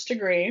the first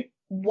degree,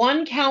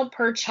 1 count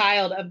per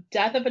child of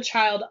death of a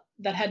child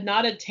that had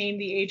not attained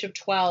the age of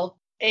 12,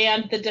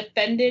 and the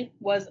defendant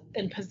was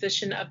in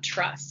position of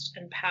trust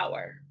and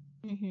power.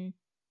 Mm-hmm.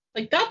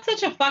 Like, that's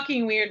such a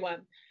fucking weird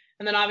one.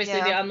 And then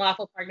obviously the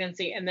unlawful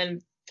pregnancy, and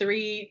then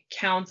 3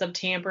 counts of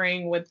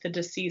tampering with the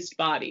deceased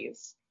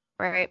bodies.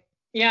 Right.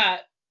 Yeah.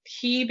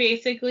 He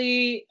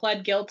basically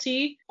pled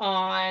guilty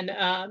on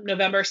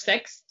November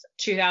 6th,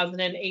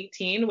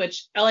 2018,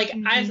 which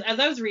as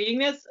I was reading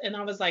this and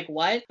I was like,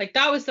 what? Like,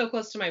 that was so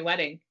close to my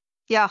wedding.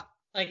 Yeah.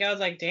 Like, I was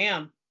like,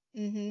 damn.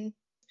 Mm-hmm.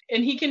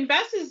 And he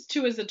confesses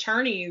to his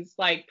attorneys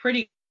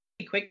pretty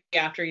quick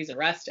after he's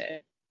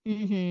arrested.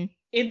 Mm-hmm.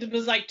 It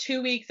was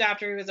 2 weeks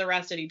after he was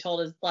arrested. He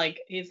told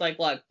he's like,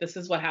 look, this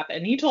is what happened.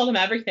 And he told him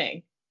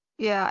everything.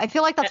 Yeah, I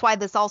feel like that's why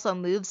this also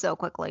moves so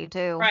quickly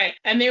too. Right.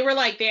 And they were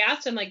they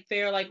asked him,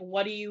 they were like,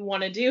 what do you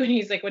want to do? And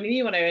he's like, what do you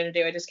mean what I want to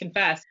do? I just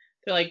confess.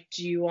 They're like,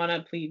 do you want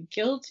to plead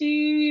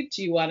guilty?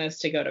 Do you want us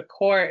to go to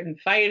court and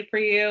fight for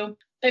you?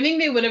 I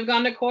think they would have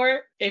gone to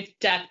court if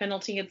death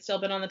penalty had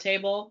still been on the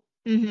table.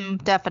 Mm-hmm,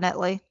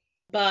 definitely.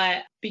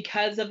 But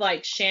because of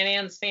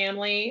Shannon's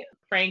family,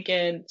 Frank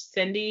and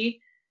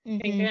Cindy, I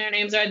think their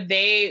names are,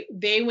 they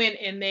went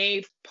and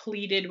they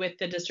pleaded with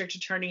the district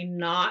attorney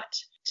not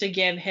to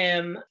give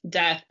him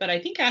death. But I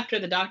think after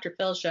the Dr.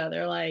 Phil show,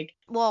 they're like,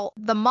 well,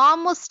 the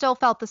mom was still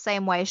felt the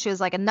same way. She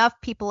was like, enough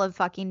people have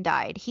fucking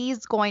died.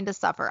 He's going to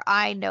suffer.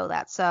 I know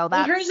that. So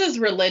that hers is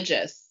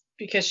religious,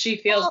 because she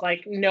feels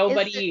like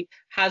nobody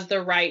has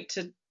the right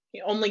to,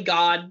 only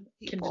God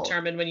can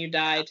determine when you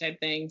die type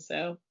thing.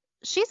 So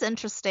she's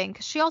interesting,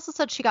 because she also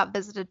said she got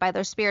visited by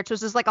their spirits,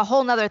 which is a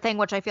whole nother thing,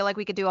 which I feel like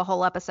we could do a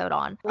whole episode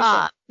on.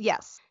 Sure.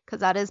 Yes,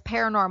 because that is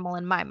paranormal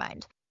in my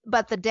mind.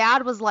 But the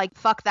dad was like,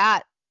 fuck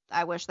that.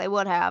 I wish they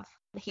would have.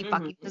 He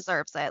fucking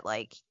deserves it.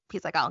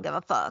 He's like, I don't give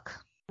a fuck.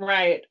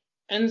 Right.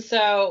 And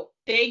so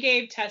they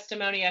gave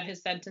testimony at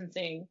his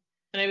sentencing,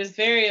 and it was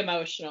very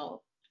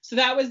emotional. So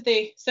that was,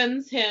 they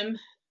sentenced him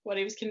what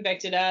he was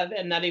convicted of,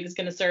 and that he was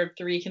going to serve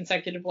 3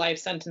 consecutive life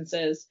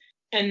sentences.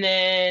 And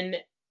then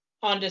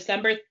on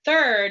December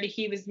 3rd,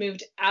 he was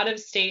moved out of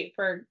state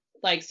for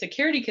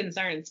security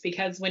concerns,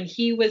 because when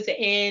he was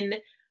in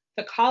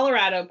the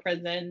Colorado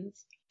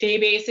prisons, they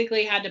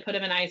basically had to put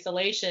him in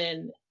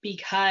isolation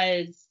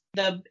because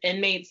the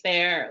inmates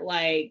there,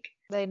 like,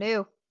 They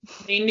knew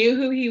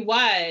who he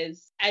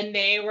was, and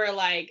they were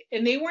like,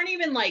 and they weren't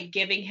even like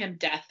giving him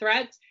death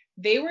threats.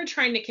 They were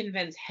trying to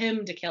convince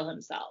him to kill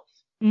himself.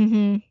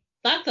 Mm-hmm.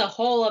 That's a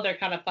whole other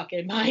kind of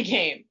fucking mind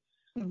game.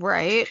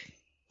 Right.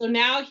 So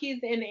now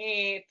he's in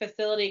a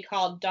facility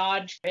called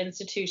Dodge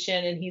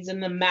Institution, and he's in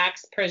the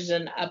Max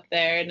prison up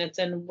there, and it's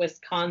in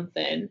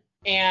Wisconsin.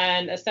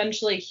 And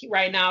essentially,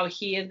 right now,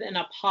 he is in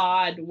a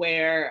pod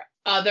where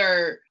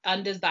other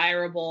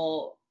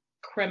undesirable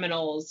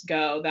criminals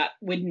go that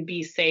wouldn't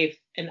be safe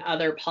in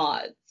other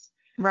pods.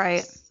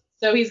 Right.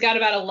 So he's got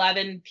about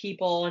 11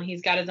 people, and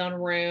he's got his own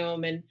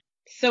room. And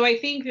so I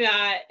think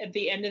that at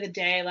the end of the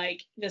day,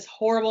 like, this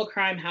horrible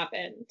crime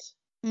happened.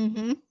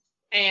 Mm-hmm.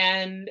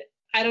 And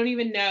I don't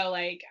even know,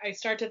 like, I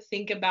start to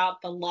think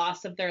about the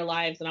loss of their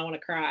lives and I want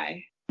to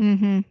cry.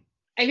 Mm-hmm.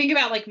 I think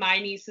about, like, my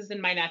nieces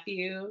and my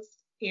nephews,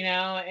 you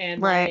know,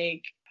 and Right.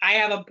 like, I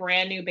have a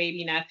brand new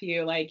baby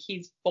nephew, like,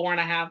 he's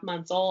 4.5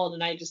 months old.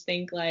 And I just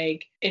think,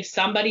 like, if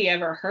somebody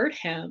ever hurt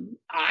him,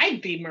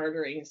 I'd be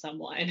murdering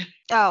someone.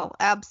 Oh,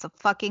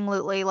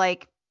 abso-fucking-lutely.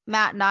 Like,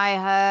 Matt and I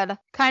had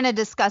kind of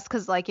discussed,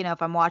 because, like, you know,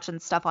 if I'm watching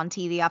stuff on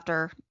TV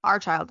after our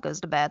child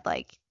goes to bed,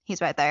 like,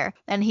 he's right there.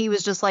 And he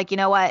was just like, you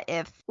know what?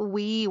 If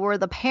we were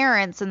the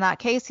parents in that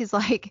case, he's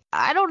like,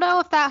 I don't know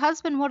if that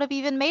husband would have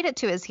even made it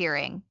to his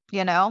hearing,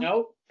 you know?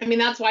 Nope. I mean,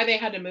 that's why they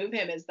had to move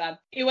him, is that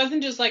it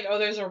wasn't just like, oh,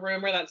 there's a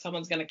rumor that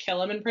someone's going to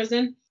kill him in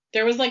prison.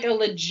 There was like a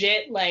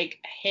legit like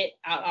hit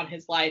out on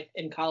his life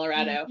in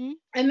Colorado. Mm-hmm.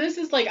 And this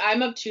is like,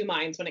 I'm of two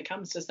minds when it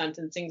comes to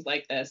sentencings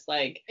like this.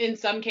 Like, in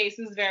some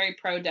cases, very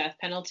pro death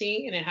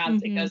penalty. And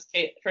it goes,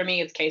 for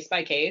me, it's case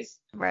by case.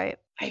 Right.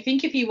 I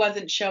think if he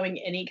wasn't showing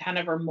any kind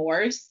of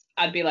remorse,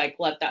 I'd be like,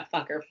 let that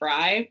fucker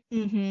fry.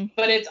 Mm-hmm.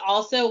 But it's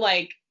also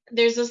like,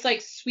 there's this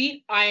like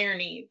sweet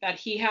irony that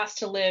he has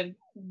to live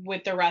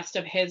with the rest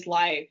of his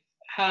life,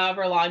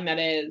 however long that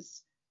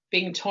is,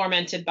 being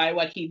tormented by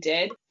what he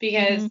did,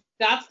 because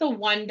that's the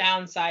one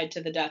downside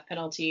to the death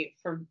penalty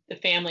for the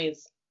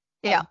families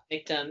of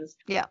victims.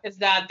 Yeah. Is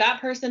that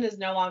person is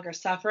no longer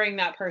suffering.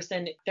 That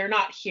person, they're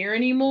not here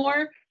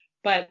anymore.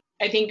 But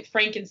I think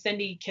Frank and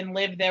Cindy can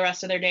live the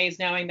rest of their days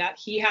knowing that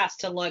he has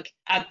to look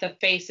at the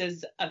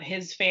faces of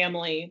his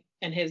family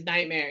and his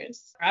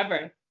nightmares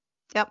forever.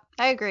 Yep,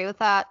 I agree with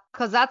that.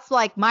 Because that's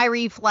like my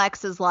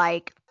reflex is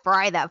like,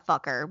 fry that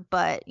fucker.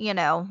 But, you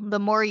know, the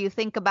more you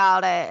think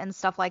about it and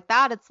stuff like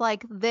that, it's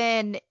like,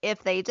 then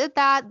if they did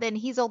that, then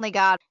he's only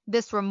got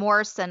this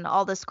remorse and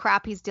all this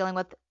crap he's dealing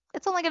with.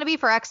 It's only going to be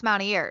for X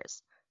amount of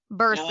years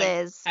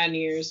versus like 10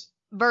 years.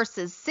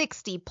 Versus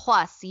 60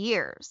 plus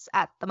years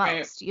at the most.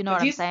 Right. You know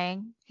what I'm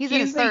saying? He's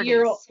in his a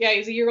 30s.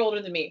 He's a year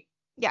older than me.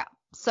 Yeah.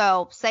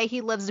 So say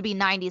he lives to be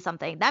 90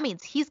 something. That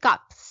means he's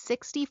got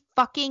 60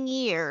 fucking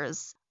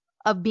years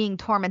of being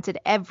tormented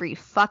every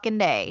fucking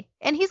day.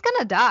 And he's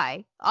gonna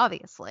die,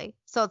 obviously.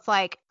 So it's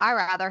like, I'd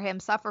rather him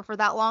suffer for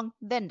that long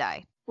than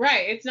die.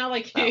 Right. It's not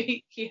like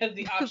he has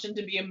the option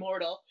to be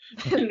immortal.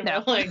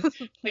 No. like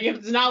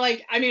it's not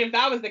like, I mean, if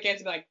that was the case,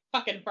 I'd be like,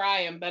 fucking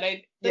fry him. But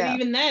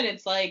even then,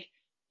 it's like,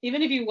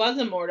 even if he was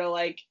immortal,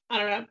 like, I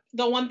don't know.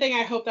 The one thing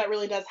I hope that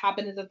really does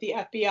happen is that the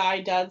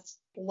FBI does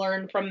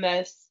learn from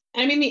this.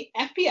 I mean, the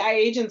FBI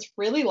agents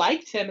really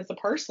liked him as a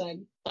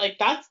person. Like,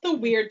 that's the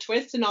weird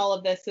twist in all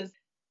of this, is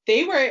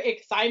they were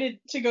excited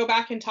to go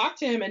back and talk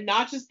to him, and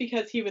not just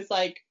because he was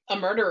like a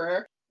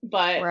murderer,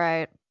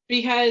 but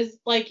because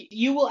like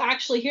you will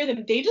actually hear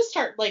them. They just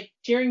start like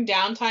during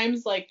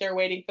downtimes, like they're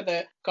waiting for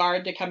the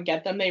guard to come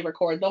get them. They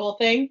record the whole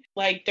thing.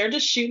 Like they're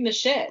just shooting the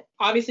shit.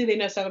 Obviously they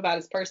know stuff about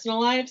his personal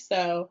life.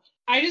 So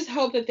I just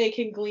hope that they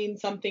can glean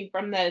something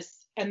from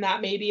this, and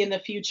that maybe in the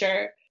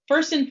future,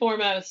 first and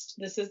foremost,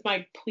 this is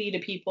my plea to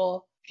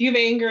people. If you have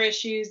anger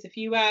issues, if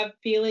you have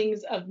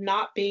feelings of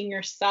not being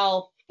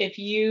yourself, if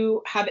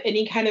you have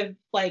any kind of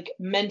like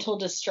mental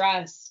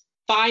distress,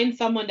 find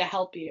someone to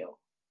help you.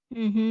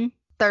 Mm-hmm.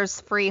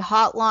 There's free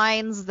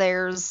hotlines,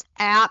 there's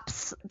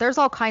apps, there's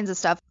all kinds of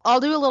stuff.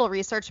 I'll do a little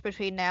research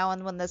between now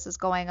and when this is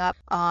going up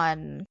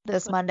on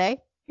this Monday,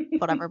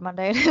 whatever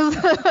Monday it is,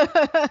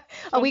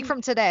 a week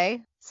from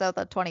today, so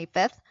the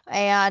 25th.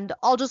 And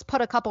I'll just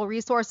put a couple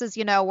resources.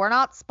 You know, we're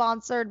not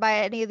sponsored by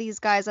any of these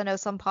guys. I know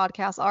some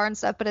podcasts are and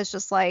stuff, but it's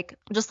just like,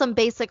 just some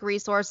basic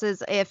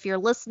resources. If you're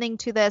listening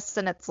to this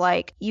and it's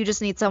like, you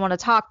just need someone to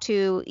talk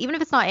to, even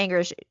if it's not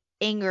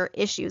anger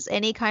issues,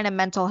 any kind of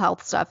mental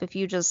health stuff, if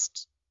you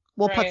just...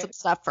 We'll put some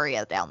stuff for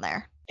you down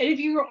there. And if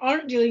you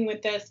aren't dealing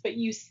with this, but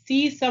you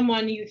see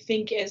someone you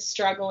think is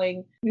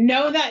struggling,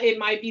 know that it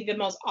might be the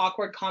most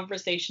awkward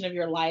conversation of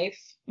your life,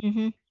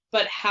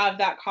 but have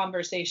that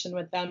conversation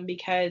with them.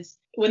 Because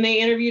when they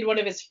interviewed one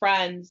of his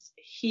friends,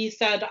 he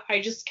said, I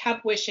just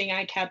kept wishing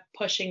I kept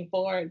pushing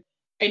forward.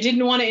 I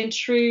didn't want to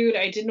intrude.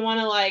 I didn't want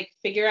to like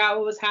figure out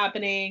what was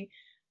happening.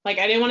 Like,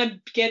 I didn't want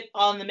to get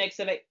all in the mix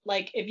of it.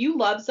 Like, if you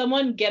love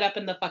someone, get up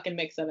in the fucking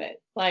mix of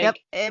it.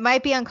 Like, it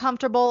might be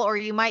uncomfortable, or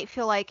you might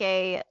feel like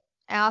a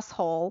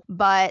asshole,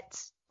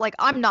 but like,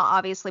 I'm not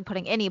obviously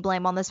putting any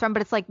blame on this friend,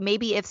 but it's like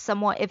maybe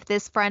if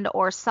this friend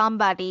or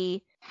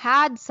somebody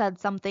had said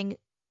something,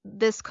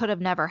 this could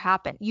have never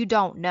happened. You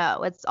don't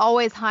know. It's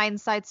always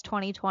hindsight's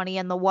 2020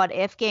 and the what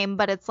if game.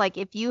 But it's like,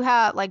 if you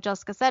have, like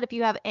Jessica said, if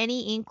you have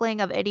any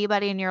inkling of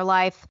anybody in your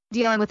life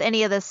dealing with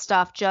any of this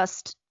stuff,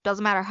 just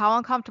doesn't matter how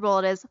uncomfortable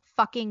it is,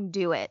 fucking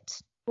do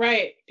it.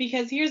 Right.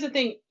 Because here's the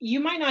thing. You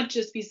might not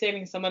just be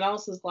saving someone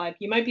else's life.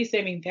 You might be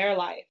saving their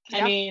life.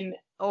 Yep. I mean,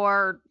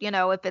 or,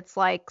 if it's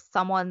like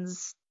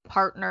someone's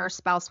partner,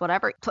 spouse,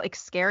 whatever, like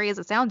scary as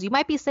it sounds, you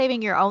might be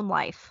saving your own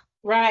life.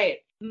 Right.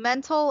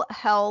 Mental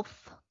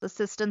health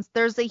assistance,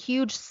 there's a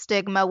huge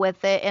stigma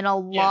with it in a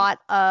lot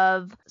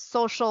of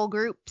social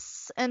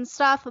groups and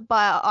stuff,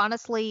 but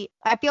honestly,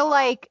 I feel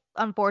like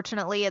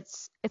unfortunately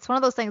it's one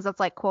of those things that's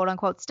like quote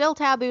unquote still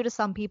taboo to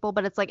some people,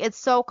 but it's like it's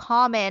so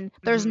common,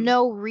 there's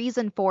no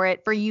reason for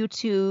it, for you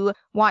to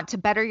want to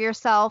better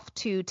yourself,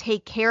 to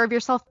take care of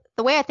yourself.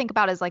 The way I think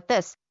about it is like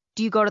this: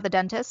 do you go to the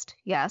dentist?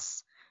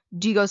 Yes.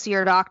 Do you go see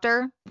your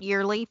doctor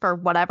yearly for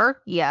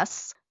whatever?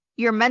 Yes.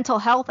 Your mental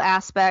health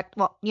aspect,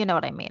 well, you know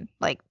what I mean,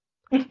 like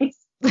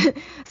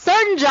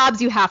certain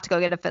jobs you have to go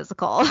get a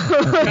physical.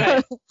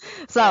 Right.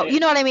 So right. You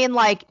know what I mean,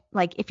 like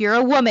if you're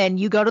a woman,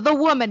 you go to the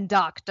woman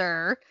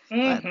doctor.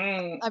 But,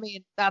 I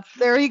mean,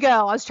 there you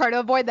go. I was trying to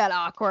avoid that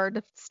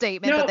awkward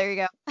statement, but there you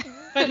go.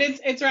 But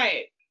it's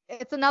right.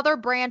 It's another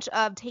branch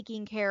of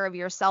taking care of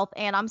yourself,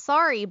 and I'm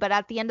sorry, but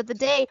at the end of the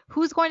day,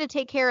 who's going to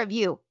take care of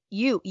you?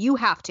 You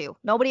have to.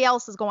 Nobody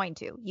else is going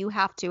to. You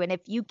have to. And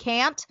if you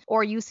can't,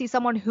 or you see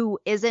someone who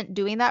isn't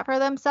doing that for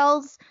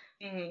themselves,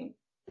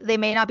 they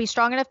may not be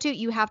strong enough to,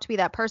 you have to be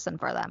that person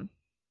for them.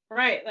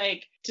 Right.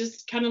 Like,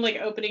 just kind of like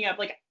opening up.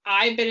 Like,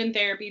 I've been in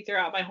therapy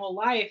throughout my whole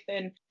life,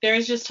 and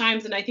there's just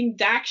times, and I think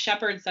Dak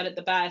Shepard said it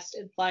the best.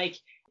 It's like,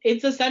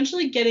 it's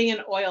essentially getting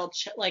an oil,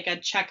 like a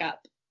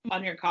checkup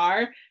on your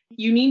car.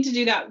 You need to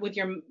do that with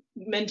your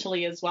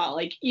mentally as well.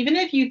 Like, even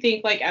if you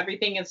think like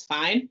everything is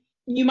fine,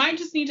 you might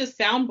just need to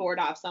soundboard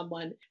off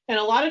someone. And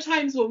a lot of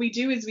times what we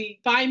do is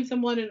we find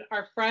someone in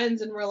our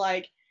friends and we're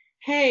like,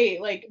 hey,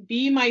 like,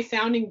 be my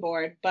sounding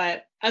board.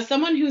 But as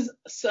someone who's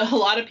a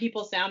lot of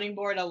people sounding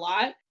board a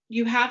lot,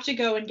 you have to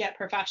go and get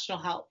professional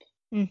help.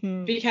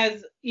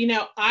 Because,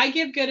 I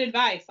give good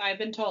advice, I've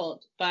been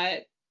told,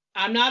 but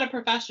I'm not a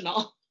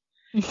professional.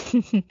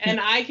 And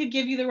I could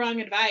give you the wrong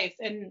advice.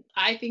 And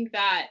I think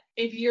that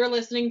if you're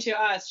listening to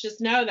us,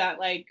 just know that,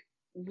 like,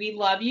 we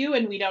love you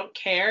and we don't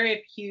care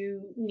if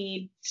you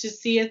need to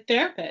see a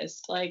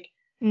therapist. Like,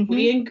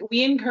 we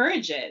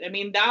encourage it. I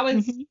mean, that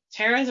was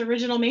Tara's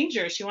original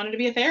major. She wanted to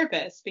be a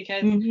therapist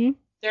because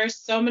there's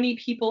so many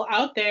people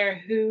out there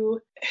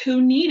who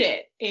need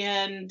it.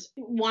 And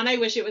one, I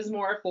wish it was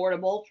more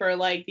affordable for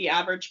like the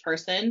average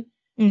person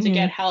to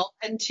get help.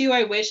 And two,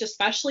 I wish,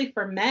 especially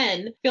for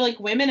men, I feel like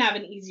women have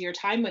an easier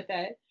time with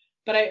it.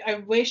 But I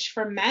wish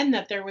for men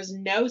that there was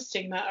no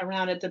stigma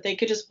around it, that they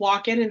could just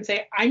walk in and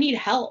say, I need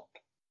help.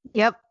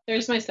 Yep.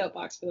 There's my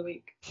soapbox for the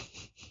week.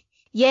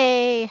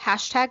 Yay.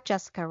 Hashtag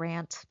Jessica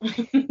rant.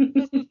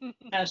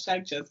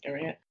 Hashtag Jessica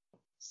rant.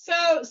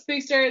 So,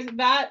 Spooksters,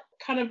 that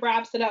kind of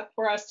wraps it up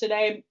for us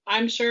today.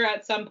 I'm sure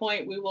at some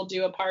point we will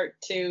do a part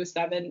 2,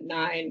 7,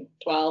 9,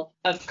 12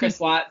 of Chris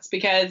Watts,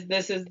 because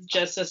this is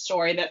just a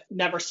story that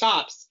never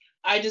stops.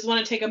 I just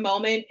want to take a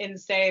moment and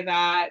say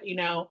that,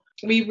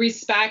 we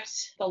respect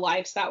the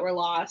lives that were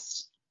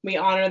lost. We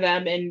honor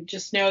them, and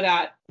just know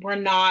that we're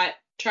not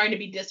trying to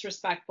be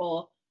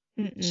disrespectful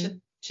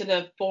to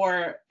the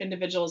 4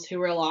 individuals who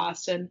were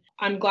lost. And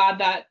I'm glad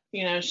that,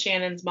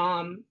 Shannon's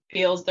mom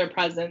feels their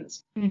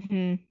presence.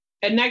 And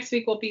next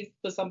week we'll be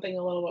with something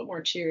a little bit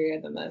more cheerier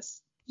than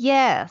this.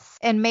 Yes.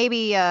 And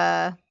maybe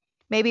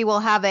we'll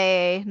have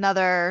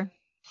another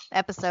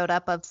episode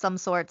up of some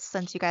sort,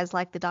 since you guys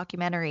like the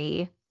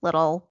documentary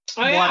little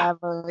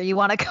whatever you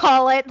want to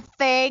call it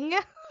thing.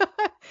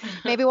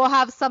 Maybe we'll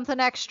have something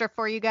extra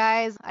for you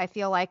guys. I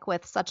feel like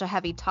with such a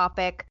heavy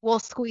topic, we'll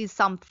squeeze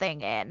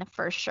something in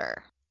for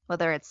sure.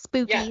 Whether it's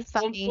spooky,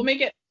 funny, we'll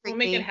make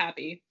it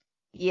happy.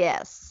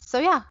 Yes. So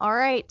yeah, all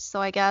right.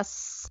 So I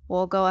guess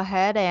we'll go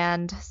ahead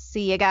and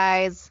see you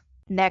guys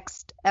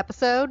next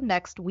episode,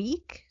 next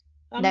week.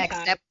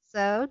 Next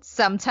episode,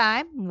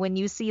 sometime when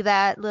you see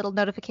that little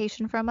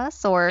notification from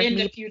us, or in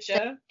the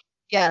future.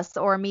 Yes,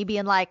 or me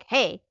being like,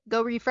 hey,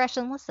 go refresh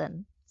and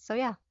listen. So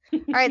yeah.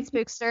 All right,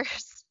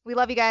 Spooksters. We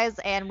love you guys,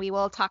 and we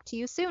will talk to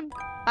you soon.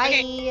 Bye.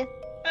 Okay.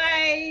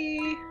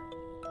 Bye.